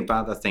say anything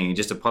about that thing, you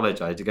just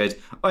apologised. He goes,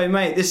 "Oh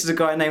mate, this is a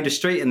guy named a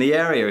street in the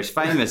area, it's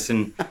famous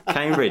in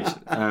Cambridge."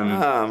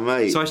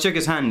 Mate. So I shook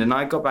his hand and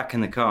I got back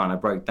in the car and I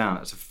broke down.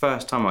 It's the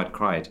first time I'd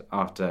cried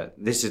after,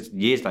 this is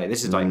years later,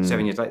 this is like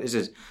 7 years later, this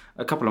is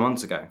a couple of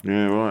months ago.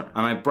 Yeah, right.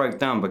 And I broke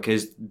down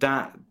because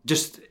that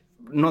just...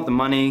 Not the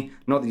money,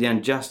 not the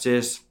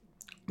injustice,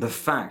 the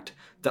fact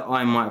that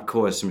I might have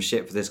caused some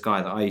shit for this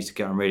guy that I used to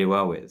get on really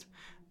well with,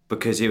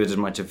 because he was as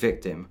much a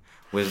victim,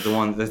 was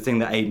the thing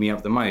that ate me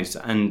up the most.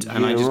 And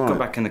I just got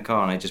back in the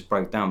car and I just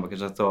broke down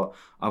because I thought,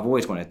 I've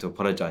always wanted to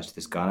apologise to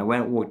this guy. And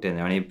I walked in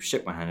there and he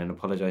shook my hand and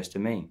apologised to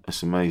me.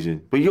 That's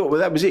amazing. But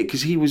that was it,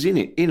 because he was in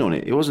on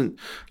it. It wasn't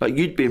like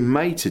you'd been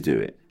made to do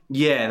it.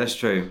 Yeah, that's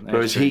true.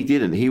 Whereas he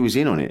didn't. He was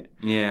in on it.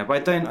 Yeah,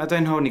 but I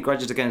don't hold any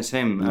grudges against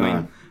him. No. I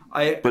mean,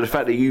 but the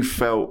fact that you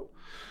felt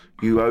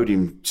you owed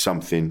him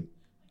something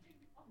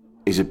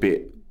is a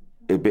bit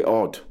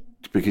odd,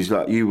 because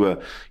like you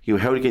were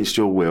held against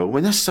your will.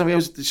 When that's something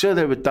else, sure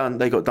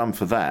they got done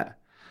for that,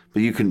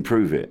 but you couldn't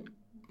prove it.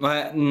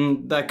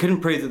 I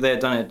couldn't prove that they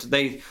had done it.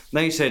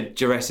 They said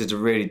duress is a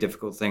really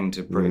difficult thing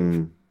to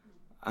prove,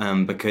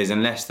 because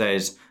unless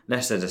there's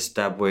a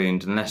stab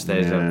wound, unless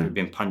there's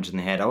been punched in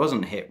the head. I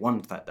wasn't hit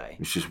once that day.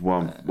 It's just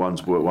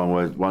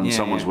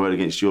someone's word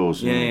against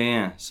yours.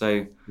 Yeah.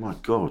 So my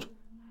God.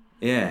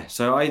 Yeah.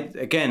 So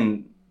it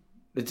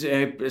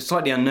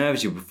slightly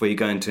unnerves you before you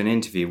go into an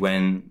interview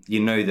when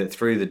you know that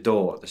through the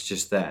door that's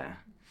just there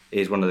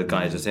is one of the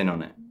guys that's in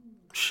on it.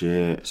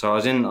 Shit. So I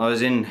was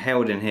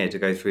held in here to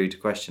go through to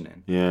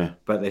questioning. Yeah.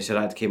 But they said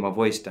I had to keep my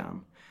voice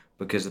down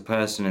because the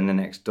person in the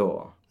next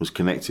door was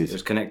connected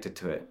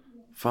to it.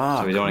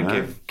 Fuck. So we don't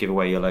want to give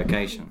away your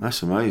location.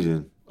 That's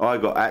amazing. I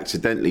got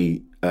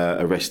accidentally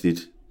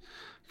arrested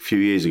a few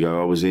years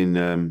ago. I was in.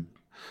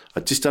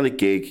 I'd just done a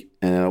gig,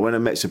 and I went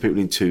and met some people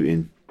in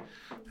Tooting,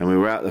 and we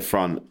were out the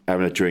front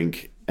having a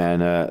drink,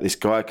 and this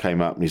guy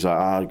came up and he's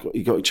like,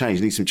 "You got change?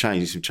 You need some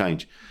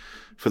change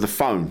for the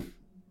phone."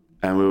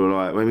 And we were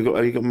like, "Well,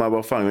 have you got a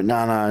mobile phone?" He went, "No,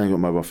 I ain't got a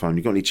mobile phone.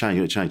 You got any change?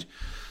 You got change?"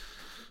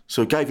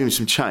 So I gave him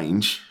some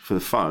change for the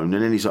phone,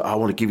 and then he's like, "I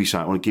want to give you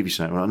something.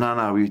 We're like,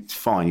 no, it's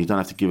fine. You don't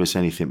have to give us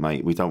anything,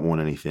 mate. We don't want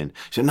anything." He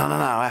said, no,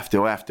 I have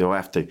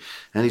to.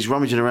 And he's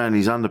rummaging around in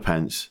his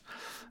underpants.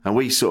 And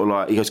we sort of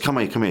like, he goes, come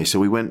here.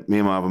 So we went, me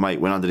and my other mate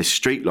went under this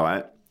street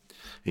light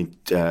in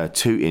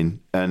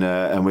Tooting,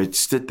 and we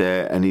stood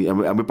there, and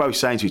we're both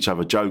saying to each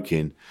other,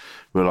 joking,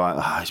 we're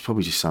like, it's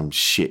probably just some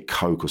shit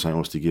coke or something he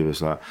wants to give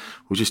us. Like,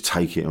 we'll just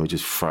take it and we'll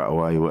just throw it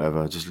away or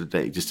whatever,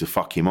 just to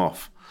fuck him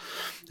off.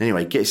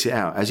 Anyway, gets it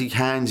out. As he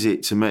hands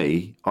it to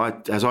me,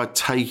 as I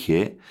take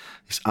it,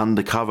 this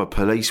undercover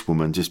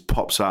policewoman just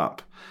pops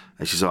up,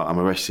 and she's like, "I'm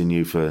arresting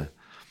you for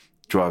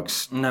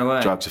drugs,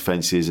 drugs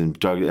offences and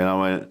drug." And I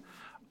went,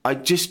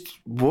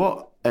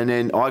 what? And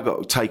then I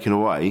got taken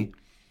away,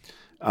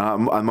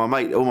 and all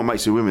my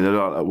mates are women. They're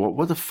like,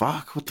 "What the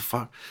fuck? What the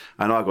fuck?"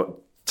 And I got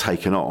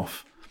taken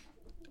off,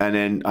 and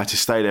then I had to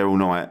stay there all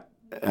night.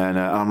 And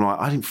I'm like,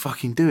 I didn't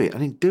fucking do it.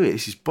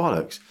 This is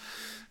bollocks.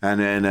 And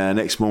then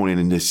next morning,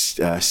 in this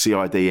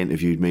CID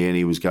interviewed me, and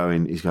he goes,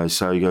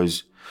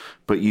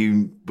 but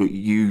you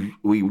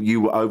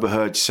were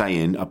overheard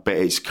saying, "I bet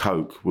it's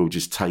coke. We'll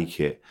just take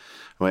it."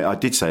 I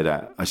did say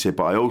that. I said,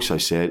 but I also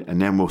said,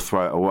 "And then we'll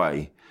throw it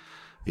away."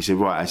 He said,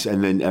 right.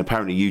 And then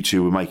apparently you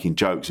two were making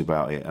jokes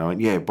about it. And I went,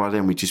 yeah. By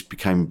then we just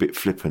became a bit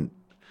flippant.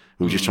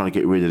 We were just trying to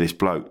get rid of this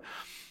bloke.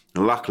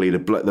 And luckily, the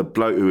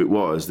bloke who it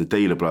was, the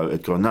dealer bloke,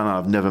 had gone, no,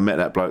 I've never met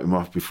that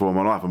bloke before in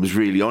my life. I was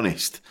really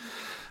honest.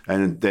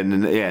 And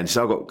then, and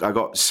so I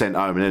got sent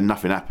home, and then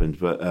nothing happened.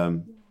 But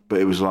but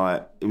it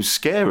was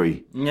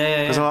scary.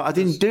 Yeah. Because I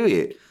didn't do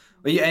it.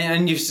 Well, yeah,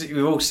 and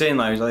we've all seen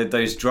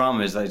those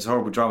dramas, those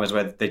horrible dramas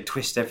where they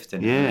twist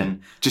everything. Yeah,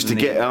 just to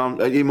get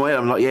in my head,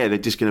 I'm like, they're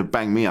just going to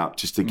bang me up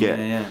just to get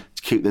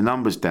to keep the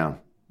numbers down.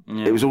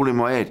 Yeah. It was all in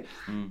my head.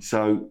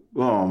 So,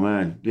 oh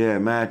man,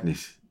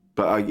 madness.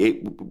 But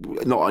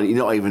not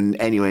even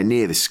anywhere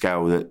near the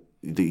scale that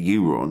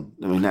you were on.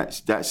 I mean,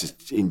 that's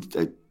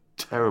a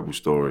terrible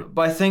story.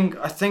 But I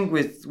think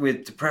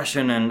with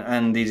depression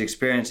and these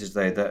experiences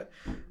though, that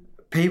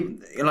people,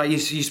 like you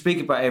speak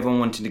about everyone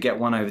wanting to get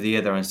one over the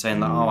other and saying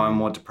that, oh, I'm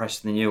more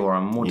depressed than you, or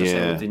I'm more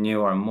disabled than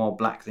you, or I'm more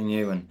black than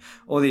you, and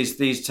all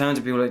these terms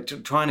of people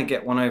like trying to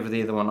get one over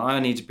the other one. I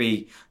need to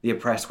be the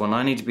oppressed one.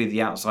 I need to be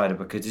the outsider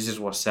because this is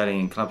what's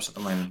selling in clubs at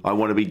the moment. I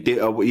want to be.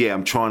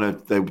 I'm trying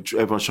to.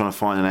 Everyone's trying to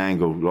find an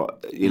angle.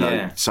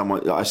 Like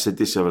someone. Like I said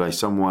this the other day.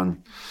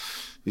 Someone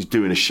is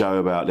doing a show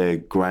about their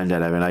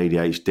granddad having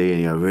ADHD,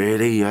 and you go,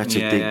 really? You had to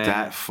dig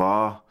that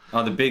far?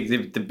 Oh, the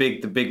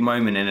big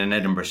moment in an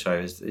Edinburgh show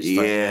is the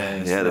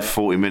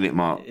 40-minute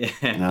mark.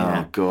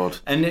 God.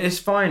 And it's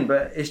fine,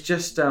 but it's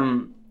just that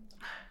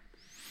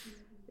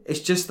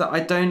I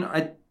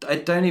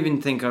don't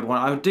even think I'd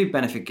want. I would do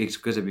benefit gigs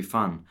because it'd be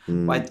fun.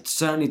 But I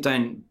certainly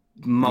don't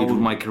mould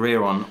my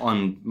career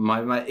on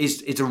my.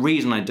 It's a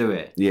reason I do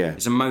it. Yeah.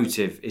 It's a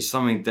motive. It's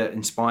something that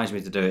inspires me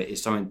to do it.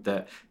 It's something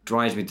that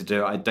drives me to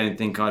do it. I don't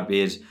think I'd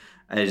be as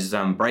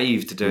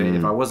brave to do it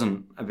if I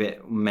wasn't a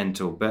bit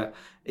mental, but.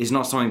 It's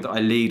not something that I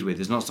lead with.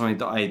 It's not something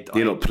that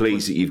You're not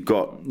pleased that you've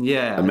got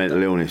a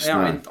mental illness.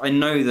 Yeah, no. I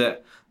know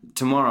that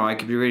tomorrow I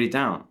could be really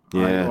down.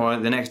 Yeah. Or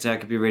the next day I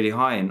could be really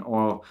high,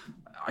 or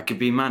I could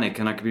be manic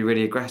and I could be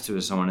really aggressive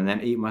with someone and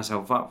then eat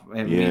myself up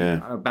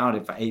about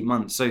it for 8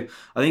 months. So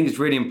I think it's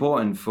really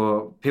important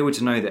for people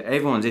to know that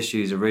everyone's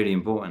issues are really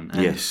important.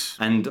 And, yes.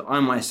 And I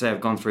might say I've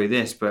gone through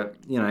this, but,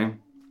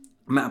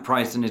 Matt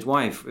Price and his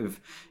wife,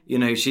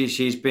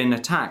 she's been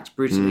attacked,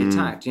 brutally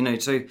attacked,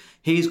 so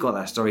he's got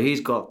that story,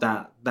 he's got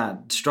that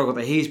struggle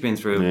that he's been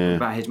through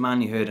about his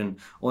manhood and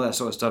all that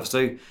sort of stuff.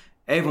 So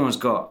everyone's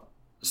got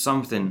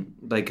something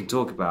they can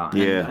talk about.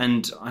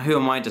 And who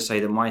am I to say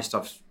that my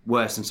stuff's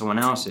worse than someone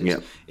else's?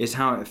 Yeah. It's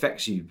how it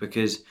affects you,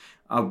 because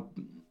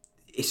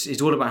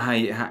it's all about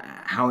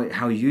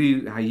how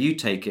you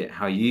take it,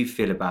 how you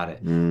feel about it,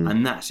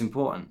 and that's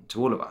important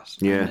to all of us.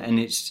 Yeah. And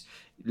it's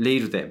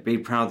lead with it, be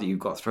proud that you've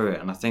got through it,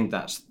 and I think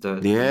that's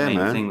the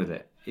main thing with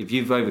it. If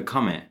you've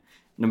overcome it,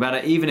 no matter,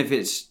 even if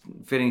it's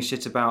feeling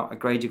shit about a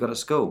grade you got at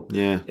school,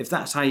 if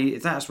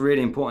that's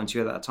really important to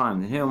you at that time,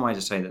 then who am I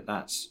to say that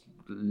that's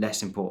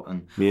less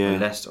important or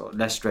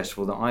less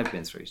stressful than I've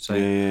been through? So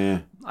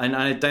and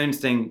I don't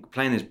think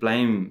playing this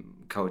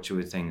blame culture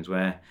with things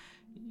where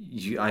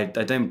I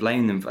don't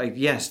blame them.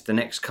 Yes, the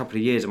next couple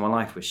of years of my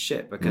life was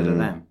shit because of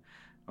them.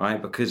 Right,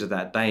 because of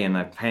that day, and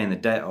I'm paying the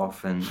debt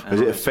off. And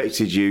has it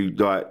affected you,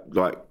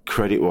 like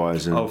credit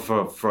wise? Oh,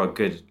 for a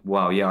good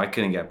while, yeah. I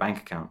couldn't get a bank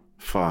account.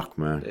 Fuck,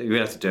 man. We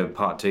have to do a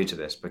part 2 to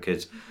this,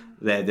 because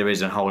there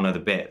is a whole other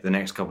bit. The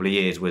next couple of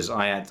years was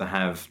I had to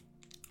have,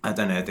 I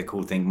don't know if they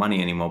call things money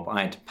anymore, but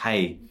I had to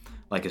pay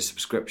like a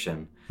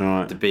subscription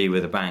to be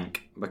with a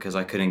bank because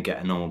I couldn't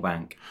get a normal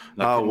bank.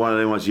 One of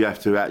them ones you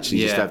have to actually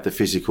just have the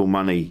physical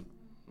money.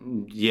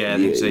 Yeah, I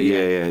think so.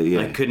 Yeah.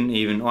 I couldn't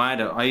even. I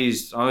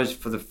was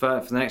for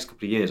the next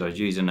couple of years. I was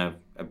using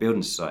a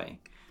building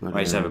society. I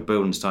used to have a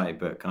building society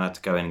book, and I had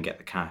to go in and get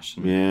the cash.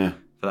 For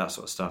that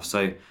sort of stuff.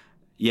 So,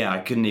 I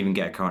couldn't even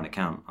get a current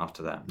account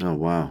after that. Oh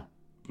wow,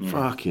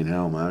 fucking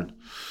hell, man!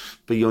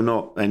 But you're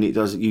not, and it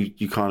doesn't.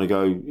 You kind of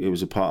go. It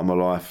was a part of my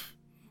life.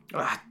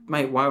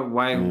 Mate,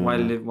 why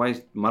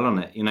mull on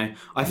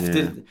it?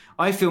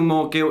 I feel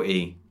more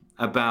guilty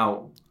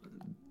about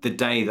the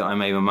day that I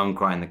made my mum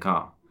cry in the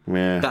car.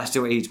 Yeah. That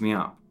still eats me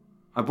up.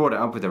 I brought it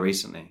up with her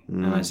recently,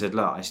 and I said,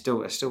 look, it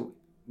still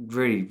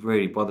really,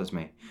 really bothers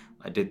me.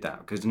 I did that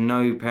because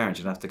no parent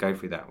should have to go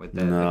through that with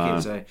their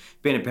kids. So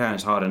being a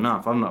parent's hard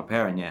enough. I'm not a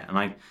parent yet, and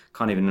I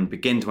can't even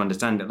begin to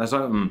understand it. That's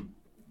like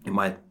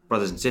my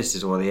brothers and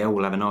sisters, or they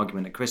all have an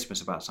argument at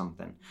Christmas about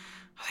something.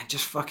 I think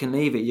just fucking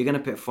leave it. You're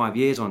going to put 5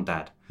 years on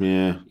Dad.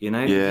 Yeah.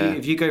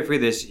 If you go through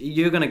this,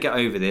 you're going to get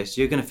over this.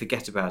 You're going to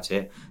forget about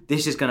it.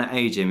 This is going to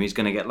age him. He's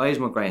going to get loads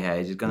more grey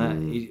hairs. He's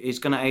going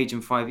to age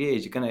in 5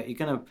 years. You're going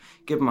to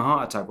give him a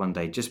heart attack one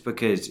day just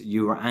because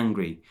you were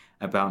angry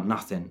about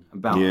nothing,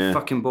 about a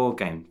fucking board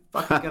game.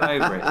 Fucking get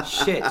over it.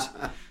 Shit.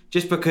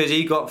 Just because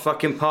he got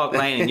fucking Park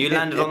Lane and you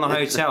landed on the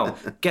hotel.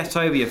 Get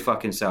over your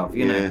fucking self.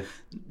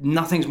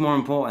 Nothing's more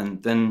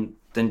important than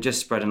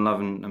just spreading love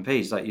and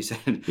peace, like you said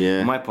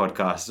on my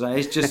podcast.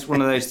 It's just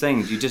one of those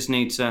things. You just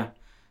need to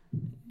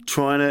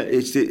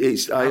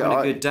it's having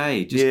a good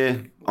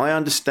day. I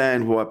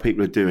understand why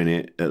people are doing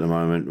it at the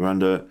moment. We're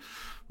under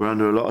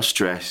a lot of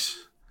stress.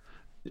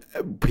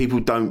 People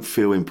don't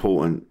feel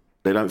important.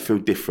 They don't feel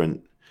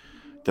different.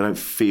 They don't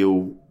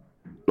feel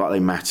like they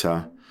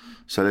matter.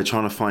 So they're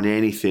trying to find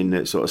anything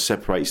that sort of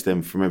separates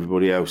them from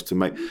everybody else to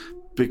make,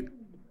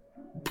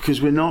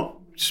 because we're not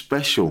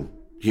special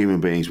human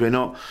beings. We're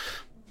not,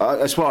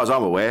 as far as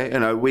I'm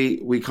aware,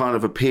 we kind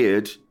of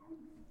appeared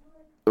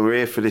we're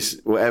here for this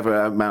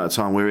whatever amount of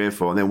time we're here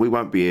for, and then we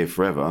won't be here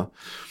forever.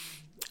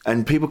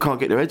 And people can't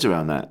get their heads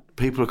around that.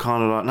 People are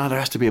kind of like, no, there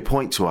has to be a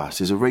point to us.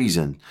 There's a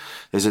reason.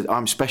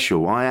 I'm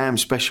special. I am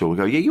special. We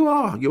go, yeah, you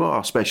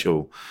are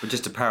special. We're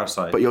just a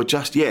parasite. But you're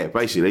just,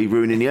 basically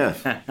ruining the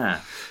earth.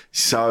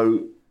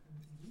 So,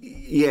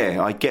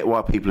 yeah, I get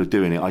why people are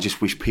doing it. I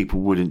just wish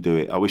people wouldn't do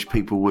it. I wish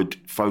people would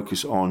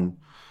focus on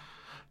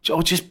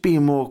just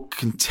being more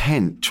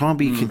content. Try and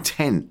be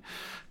content.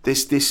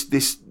 There's this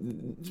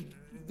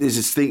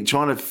thing,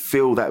 trying to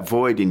fill that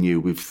void in you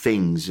with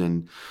things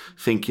and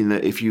thinking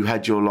that if you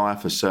had your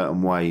life a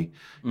certain way,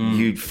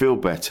 you'd feel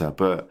better.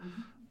 But,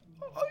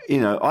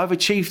 I've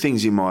achieved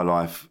things in my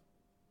life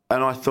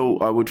and I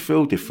thought I would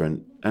feel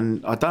different,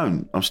 and I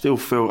don't. I feel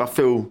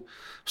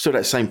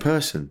that same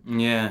person.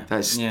 Yeah.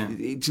 Do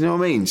you know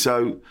what I mean?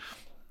 So,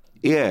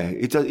 yeah,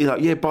 it does.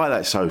 Buy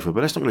that sofa, but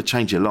that's not going to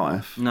change your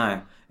life.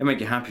 No. It'll make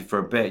you happy for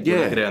a bit. You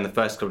look at it on the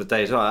first couple of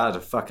days, that was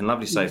a fucking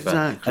lovely sofa.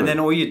 Exactly. And then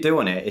all you do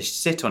on it is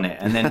sit on it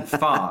and then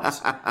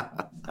fart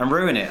and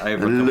ruin it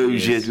over and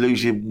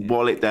lose your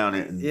wallet down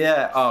it.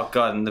 Yeah, oh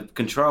God, and the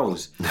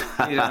controls.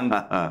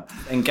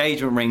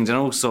 Engagement rings and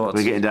all sorts.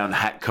 We're getting down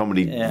hack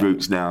comedy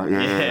routes now.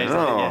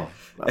 Yeah.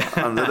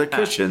 Under the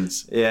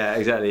cushions. Yeah,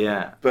 exactly,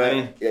 yeah.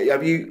 But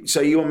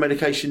so you on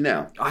medication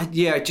now? Do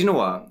you know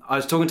what? I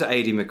was talking to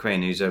Adi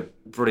McQueen, who's a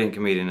brilliant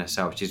comedian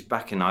herself. She's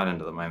back in Ireland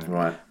at the moment.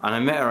 Right. And I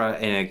met her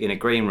in a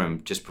green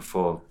room just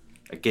before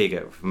a gig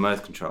for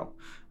Mirth Control.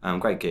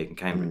 Great gig in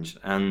Cambridge.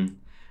 And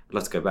I'd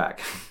love to go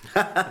back.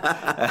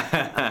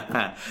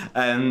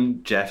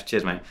 Jeff,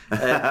 cheers, mate.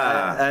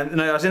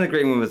 I was in the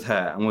green room with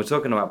her, and we were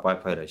talking about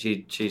bipolar.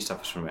 She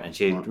suffers from it, and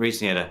she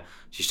recently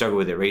she struggled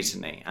with it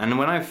recently. And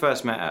when I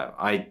first met her,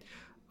 I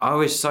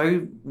was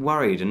so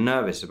worried and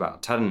nervous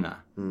about telling her,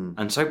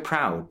 and so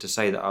proud to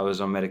say that I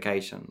was on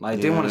medication. I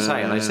didn't want to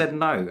say it, and I said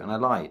no, and I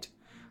lied.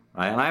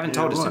 Right, and I haven't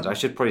told her since. I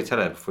should probably tell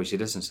her before she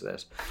listens to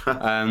this. Tell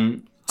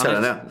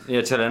her now.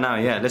 Yeah, tell her now.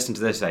 Yeah, listen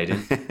to this,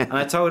 Aidan. And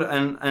I told her,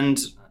 and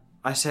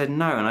I said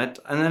no,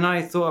 and then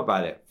I thought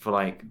about it for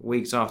like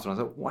weeks after, and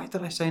I thought, why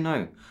did I say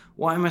no?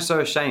 Why am I so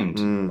ashamed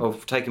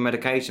of taking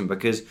medication?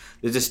 Because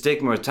there's a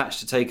stigma attached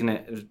to taking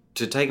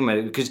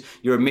medication because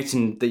you're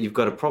admitting that you've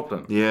got a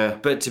problem. Yeah.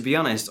 But to be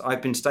honest,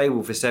 I've been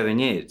stable for 7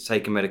 years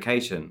taking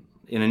medication.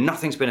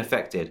 Nothing's been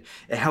affected.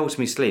 It helps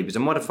me sleep. It's a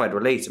modified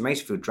release. It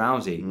makes me feel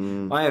drowsy.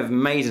 I have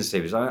amazing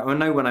sleep. I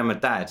know when I'm a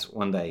dad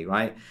one day,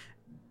 right?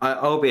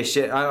 I'll be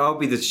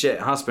the shit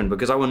husband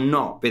because I will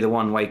not be the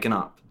one waking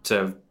up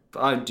to.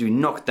 I'd be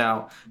knocked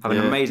out, have an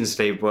amazing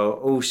sleep. Well,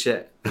 all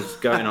shit is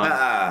going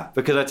on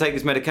because I take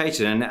this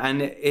medication,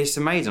 and it's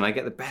amazing. I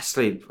get the best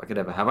sleep I could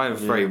ever have. I have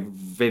very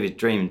vivid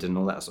dreams and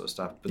all that sort of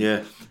stuff.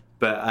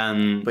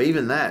 But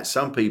even that,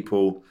 some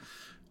people.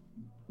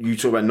 You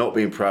talk about not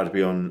being proud to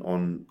be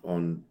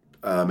on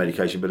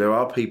medication, but there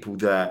are people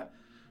that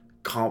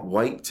can't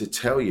wait to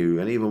tell you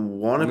and even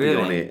want to be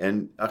on it.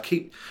 And I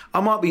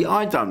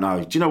don't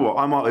know. Do you know what?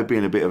 I might be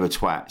being a bit of a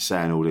twat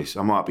saying all this.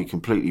 I might be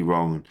completely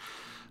wrong.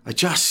 I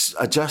just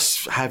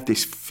have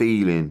this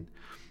feeling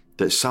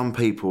that some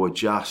people are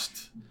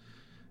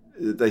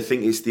they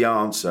think it's the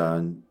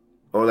answer,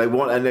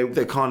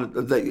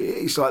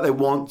 it's like they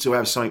want to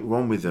have something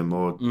wrong with them,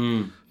 or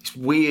it's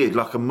weird,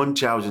 like a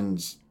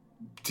Munchausen's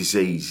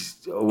disease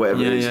or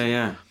whatever it is.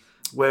 Yeah.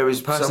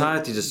 Whereas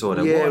personality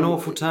disorder, what an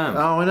awful term.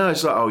 Oh, I know.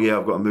 It's like,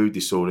 I've got a mood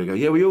disorder.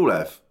 You go, we all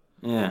have.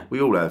 Yeah.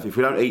 We all have. If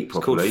we don't eat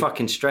properly. It's called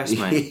fucking stress,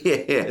 mate.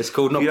 It's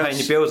called not paying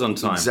your bills on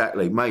time.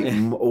 Exactly, mate.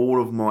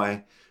 All of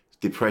my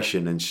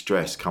depression and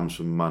stress comes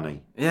from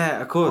money.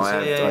 Yeah, of course.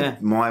 I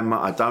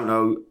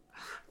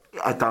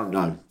don't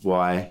know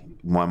why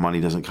my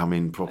money doesn't come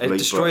in properly. It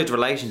destroys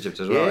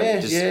relationships as well.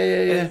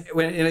 Yeah.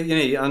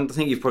 I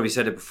think you've probably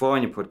said it before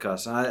on your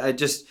podcast. I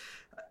just,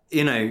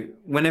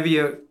 whenever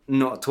you're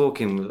not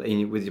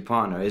talking with your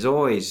partner, there's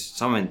always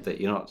something that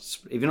if you're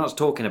not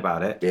talking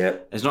about it,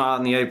 it's not out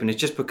in the open. It's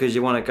just because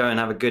you want to go and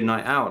have a good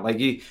night out. Like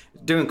you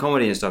doing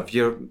comedy and stuff,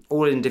 you're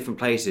all in different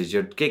places,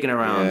 you're gigging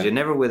around, you're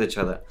never with each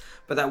other.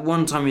 But that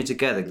one time you're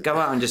together, go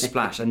out and just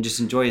splash and just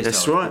enjoy yourself.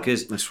 That's right.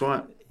 Because that's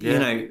right.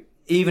 Yeah.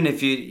 Even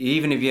if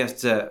you have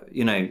to,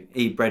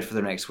 eat bread for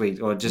the next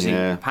week or just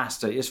eat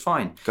pasta, it's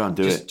fine. Go and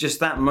do it. Just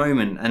that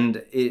moment,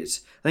 and I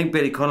think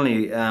Billy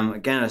Connolly,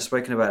 again, I've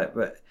spoken about it,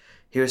 but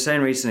he was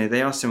saying recently,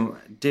 they asked him,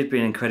 did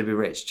being incredibly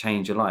rich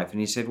change your life? And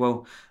he said,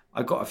 well,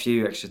 I got a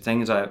few extra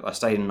things. I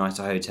stayed in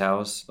nicer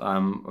hotels. I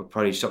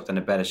probably shopped in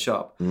a better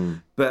shop.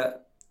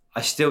 But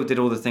I still did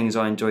all the things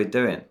I enjoyed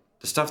doing.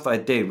 The stuff that I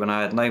did when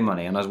I had no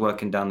money and I was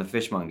working down the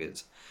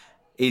fishmongers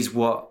is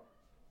what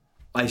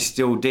I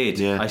still did.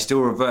 Yeah. I still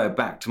reverted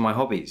back to my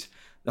hobbies.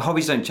 The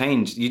hobbies don't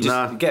change. You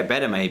just get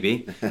better,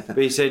 maybe. But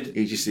he said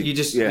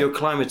you're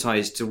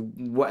acclimatized to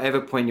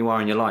whatever point you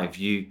are in your life.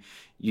 You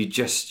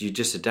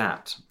just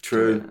adapt.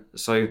 True.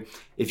 So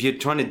if you're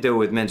trying to deal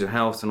with mental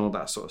health and all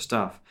that sort of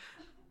stuff,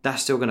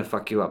 that's still going to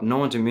fuck you up. No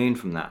one's immune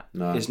from that.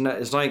 No.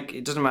 It's like,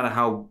 it doesn't matter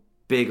how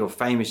big or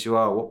famous you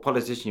are, what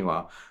politician you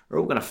are, we're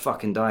all going to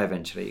fucking die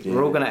eventually. Yeah.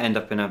 We're all going to end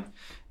up in a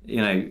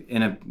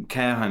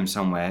care home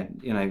somewhere,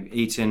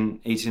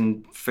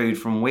 eating food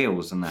from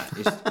wheels and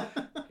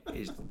that.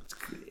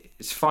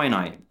 It's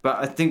finite. But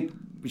I think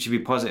we should be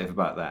positive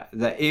about that.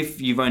 That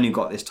if you've only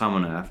got this time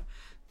on Earth,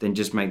 then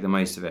just make the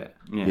most of it.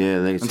 Yeah.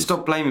 And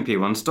stop blaming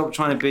people and stop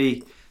trying to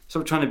be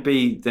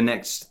the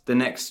next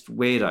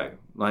weirdo.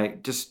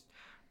 Like just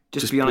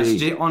be honest.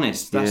 Just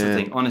honest. That's the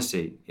thing.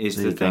 Honesty is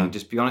the thing.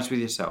 Just be honest with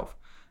yourself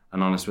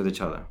and honest with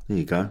each other. There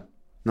you go.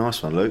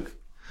 Nice one, Luke.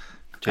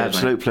 Cheers,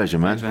 absolute mate. Pleasure,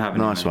 man. Thanks for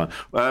having nice me,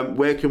 one.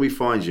 Where can we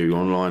find you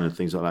online and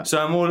things like that?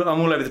 So I'm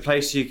all over the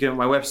place.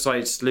 My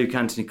website's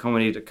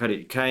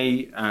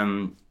lukeanthonycomedy.co.uk.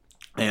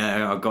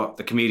 I've got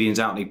the Comedians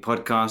Out League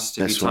podcast.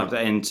 If you type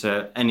that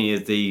into any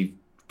of the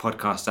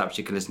podcast apps,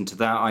 you can listen to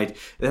that.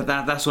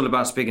 That's all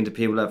about speaking to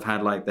people that have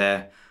had like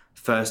their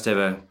first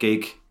ever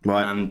gig,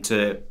 and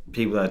to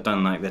people that have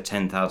done like their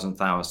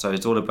 10,000th hour. So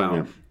it's all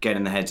about getting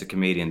in the heads of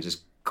comedians. It's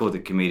called the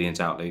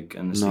Comedians Out League,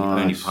 and it's the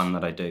only pun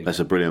that I do. That's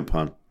a brilliant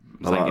pun.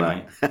 Thank you,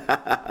 mate.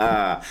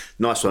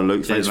 Nice one,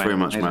 Luke. Cheers, Thanks very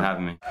much, Thanks man. for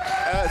having me.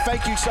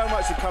 Thank you so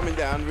much for coming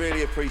down.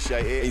 Really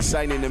appreciate it.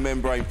 Insane in the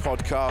Membrane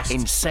podcast.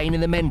 Insane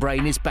in the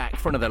Membrane is back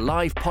for another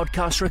live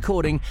podcast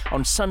recording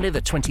on Sunday,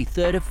 the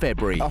 23rd of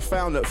February. I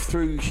found that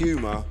through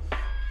humour,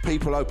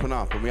 people open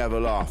up and we have a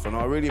laugh, and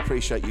I really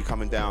appreciate you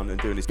coming down and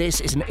doing this. This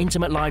is an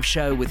intimate live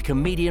show with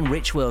comedian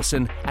Rich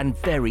Wilson and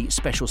very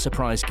special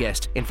surprise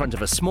guest in front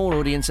of a small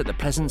audience at the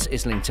Pleasance,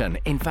 Islington.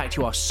 In fact,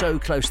 you are so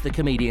close to the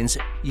comedians,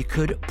 you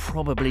could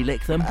probably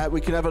lick them.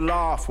 We can have a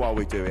laugh while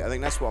we do it. I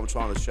think that's what I'm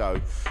trying to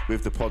show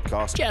with the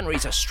podcast.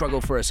 January's a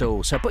struggle for us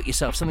all, so book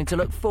yourself something to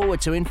look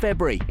forward to in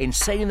February.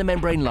 Insane in the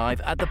Membrane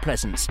live at the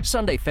Pleasance,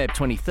 Sunday, Feb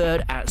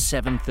 23rd at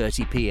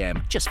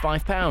 7:30pm. Just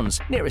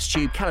 £5. Nearest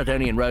tube,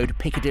 Caledonian Road,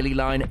 Piccadilly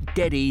Line.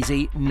 Dead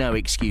easy, no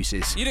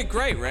excuses. You did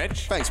great, Reg.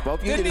 Thanks, Bob.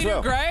 You Didn't did as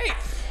well. You great.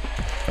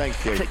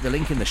 Thank you. Click the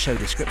link in the show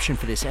description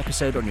for this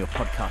episode on your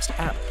podcast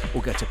app,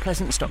 or go to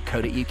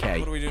pleasance.co.uk.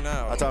 What do we do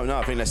now? I don't know.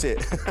 I think that's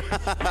it.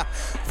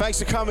 Thanks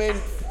for coming.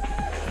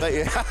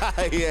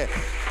 Yeah.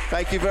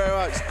 Thank you very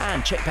much.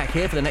 And check back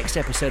here for the next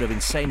episode of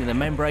Insane in the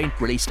Membrane,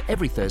 released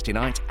every Thursday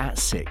night at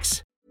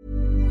 6.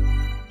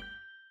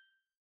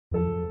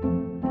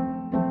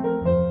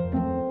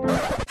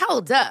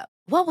 Hold up.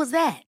 What was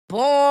that?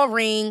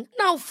 Boring.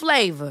 No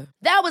flavor.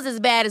 That was as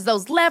bad as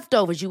those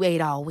leftovers you ate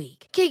all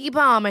week. Keke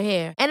Palmer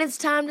here. And it's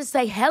time to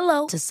say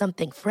hello to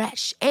something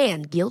fresh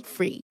and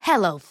guilt-free.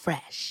 Hello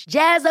Fresh.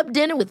 Jazz up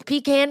dinner with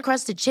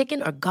pecan-crusted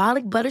chicken or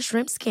garlic butter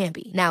shrimp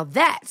scampi. Now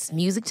that's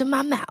music to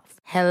my mouth.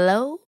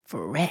 Hello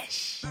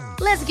Fresh.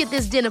 Let's get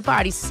this dinner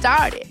party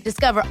started.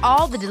 Discover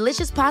all the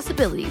delicious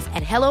possibilities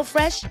at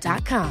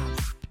hellofresh.com.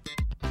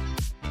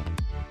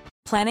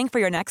 Planning for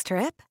your next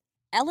trip?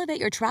 Elevate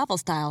your travel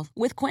style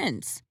with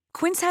Quince.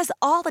 Quince has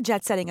all the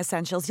jet-setting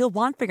essentials you'll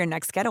want for your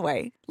next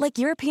getaway, like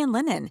European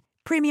linen,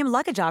 premium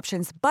luggage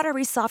options,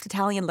 buttery soft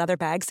Italian leather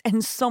bags,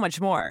 and so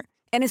much more.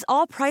 And is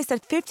all priced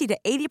at 50 to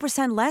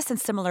 80% less than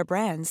similar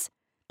brands.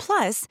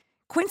 Plus,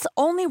 Quince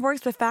only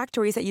works with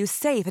factories that use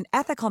safe and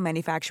ethical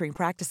manufacturing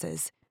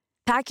practices.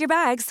 Pack your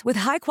bags with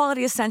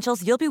high-quality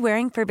essentials you'll be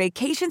wearing for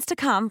vacations to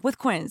come with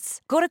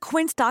Quince. Go to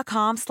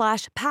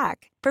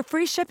quince.com/pack for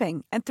free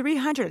shipping and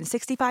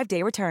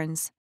 365-day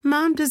returns.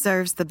 Mom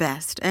deserves the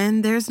best,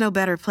 and there's no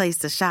better place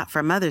to shop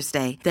for Mother's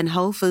Day than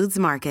Whole Foods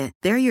Market.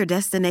 They're your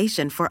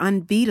destination for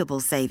unbeatable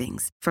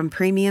savings, from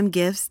premium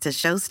gifts to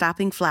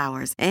show-stopping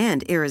flowers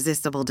and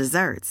irresistible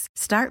desserts.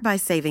 Start by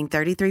saving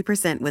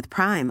 33% with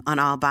Prime on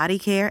all body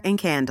care and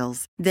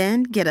candles.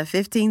 Then get a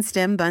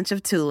 15-stem bunch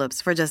of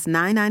tulips for just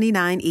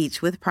 $9.99 each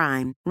with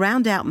Prime.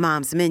 Round out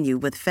Mom's menu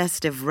with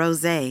festive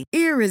rosé,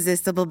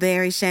 irresistible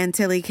berry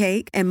chantilly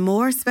cake, and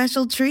more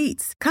special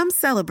treats. Come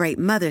celebrate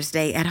Mother's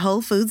Day at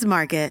Whole Foods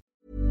Market.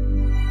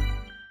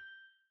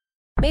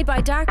 Made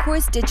by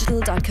darkhorse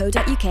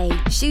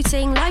digital.co.uk.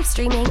 Shooting, live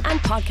streaming and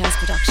podcast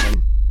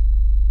production.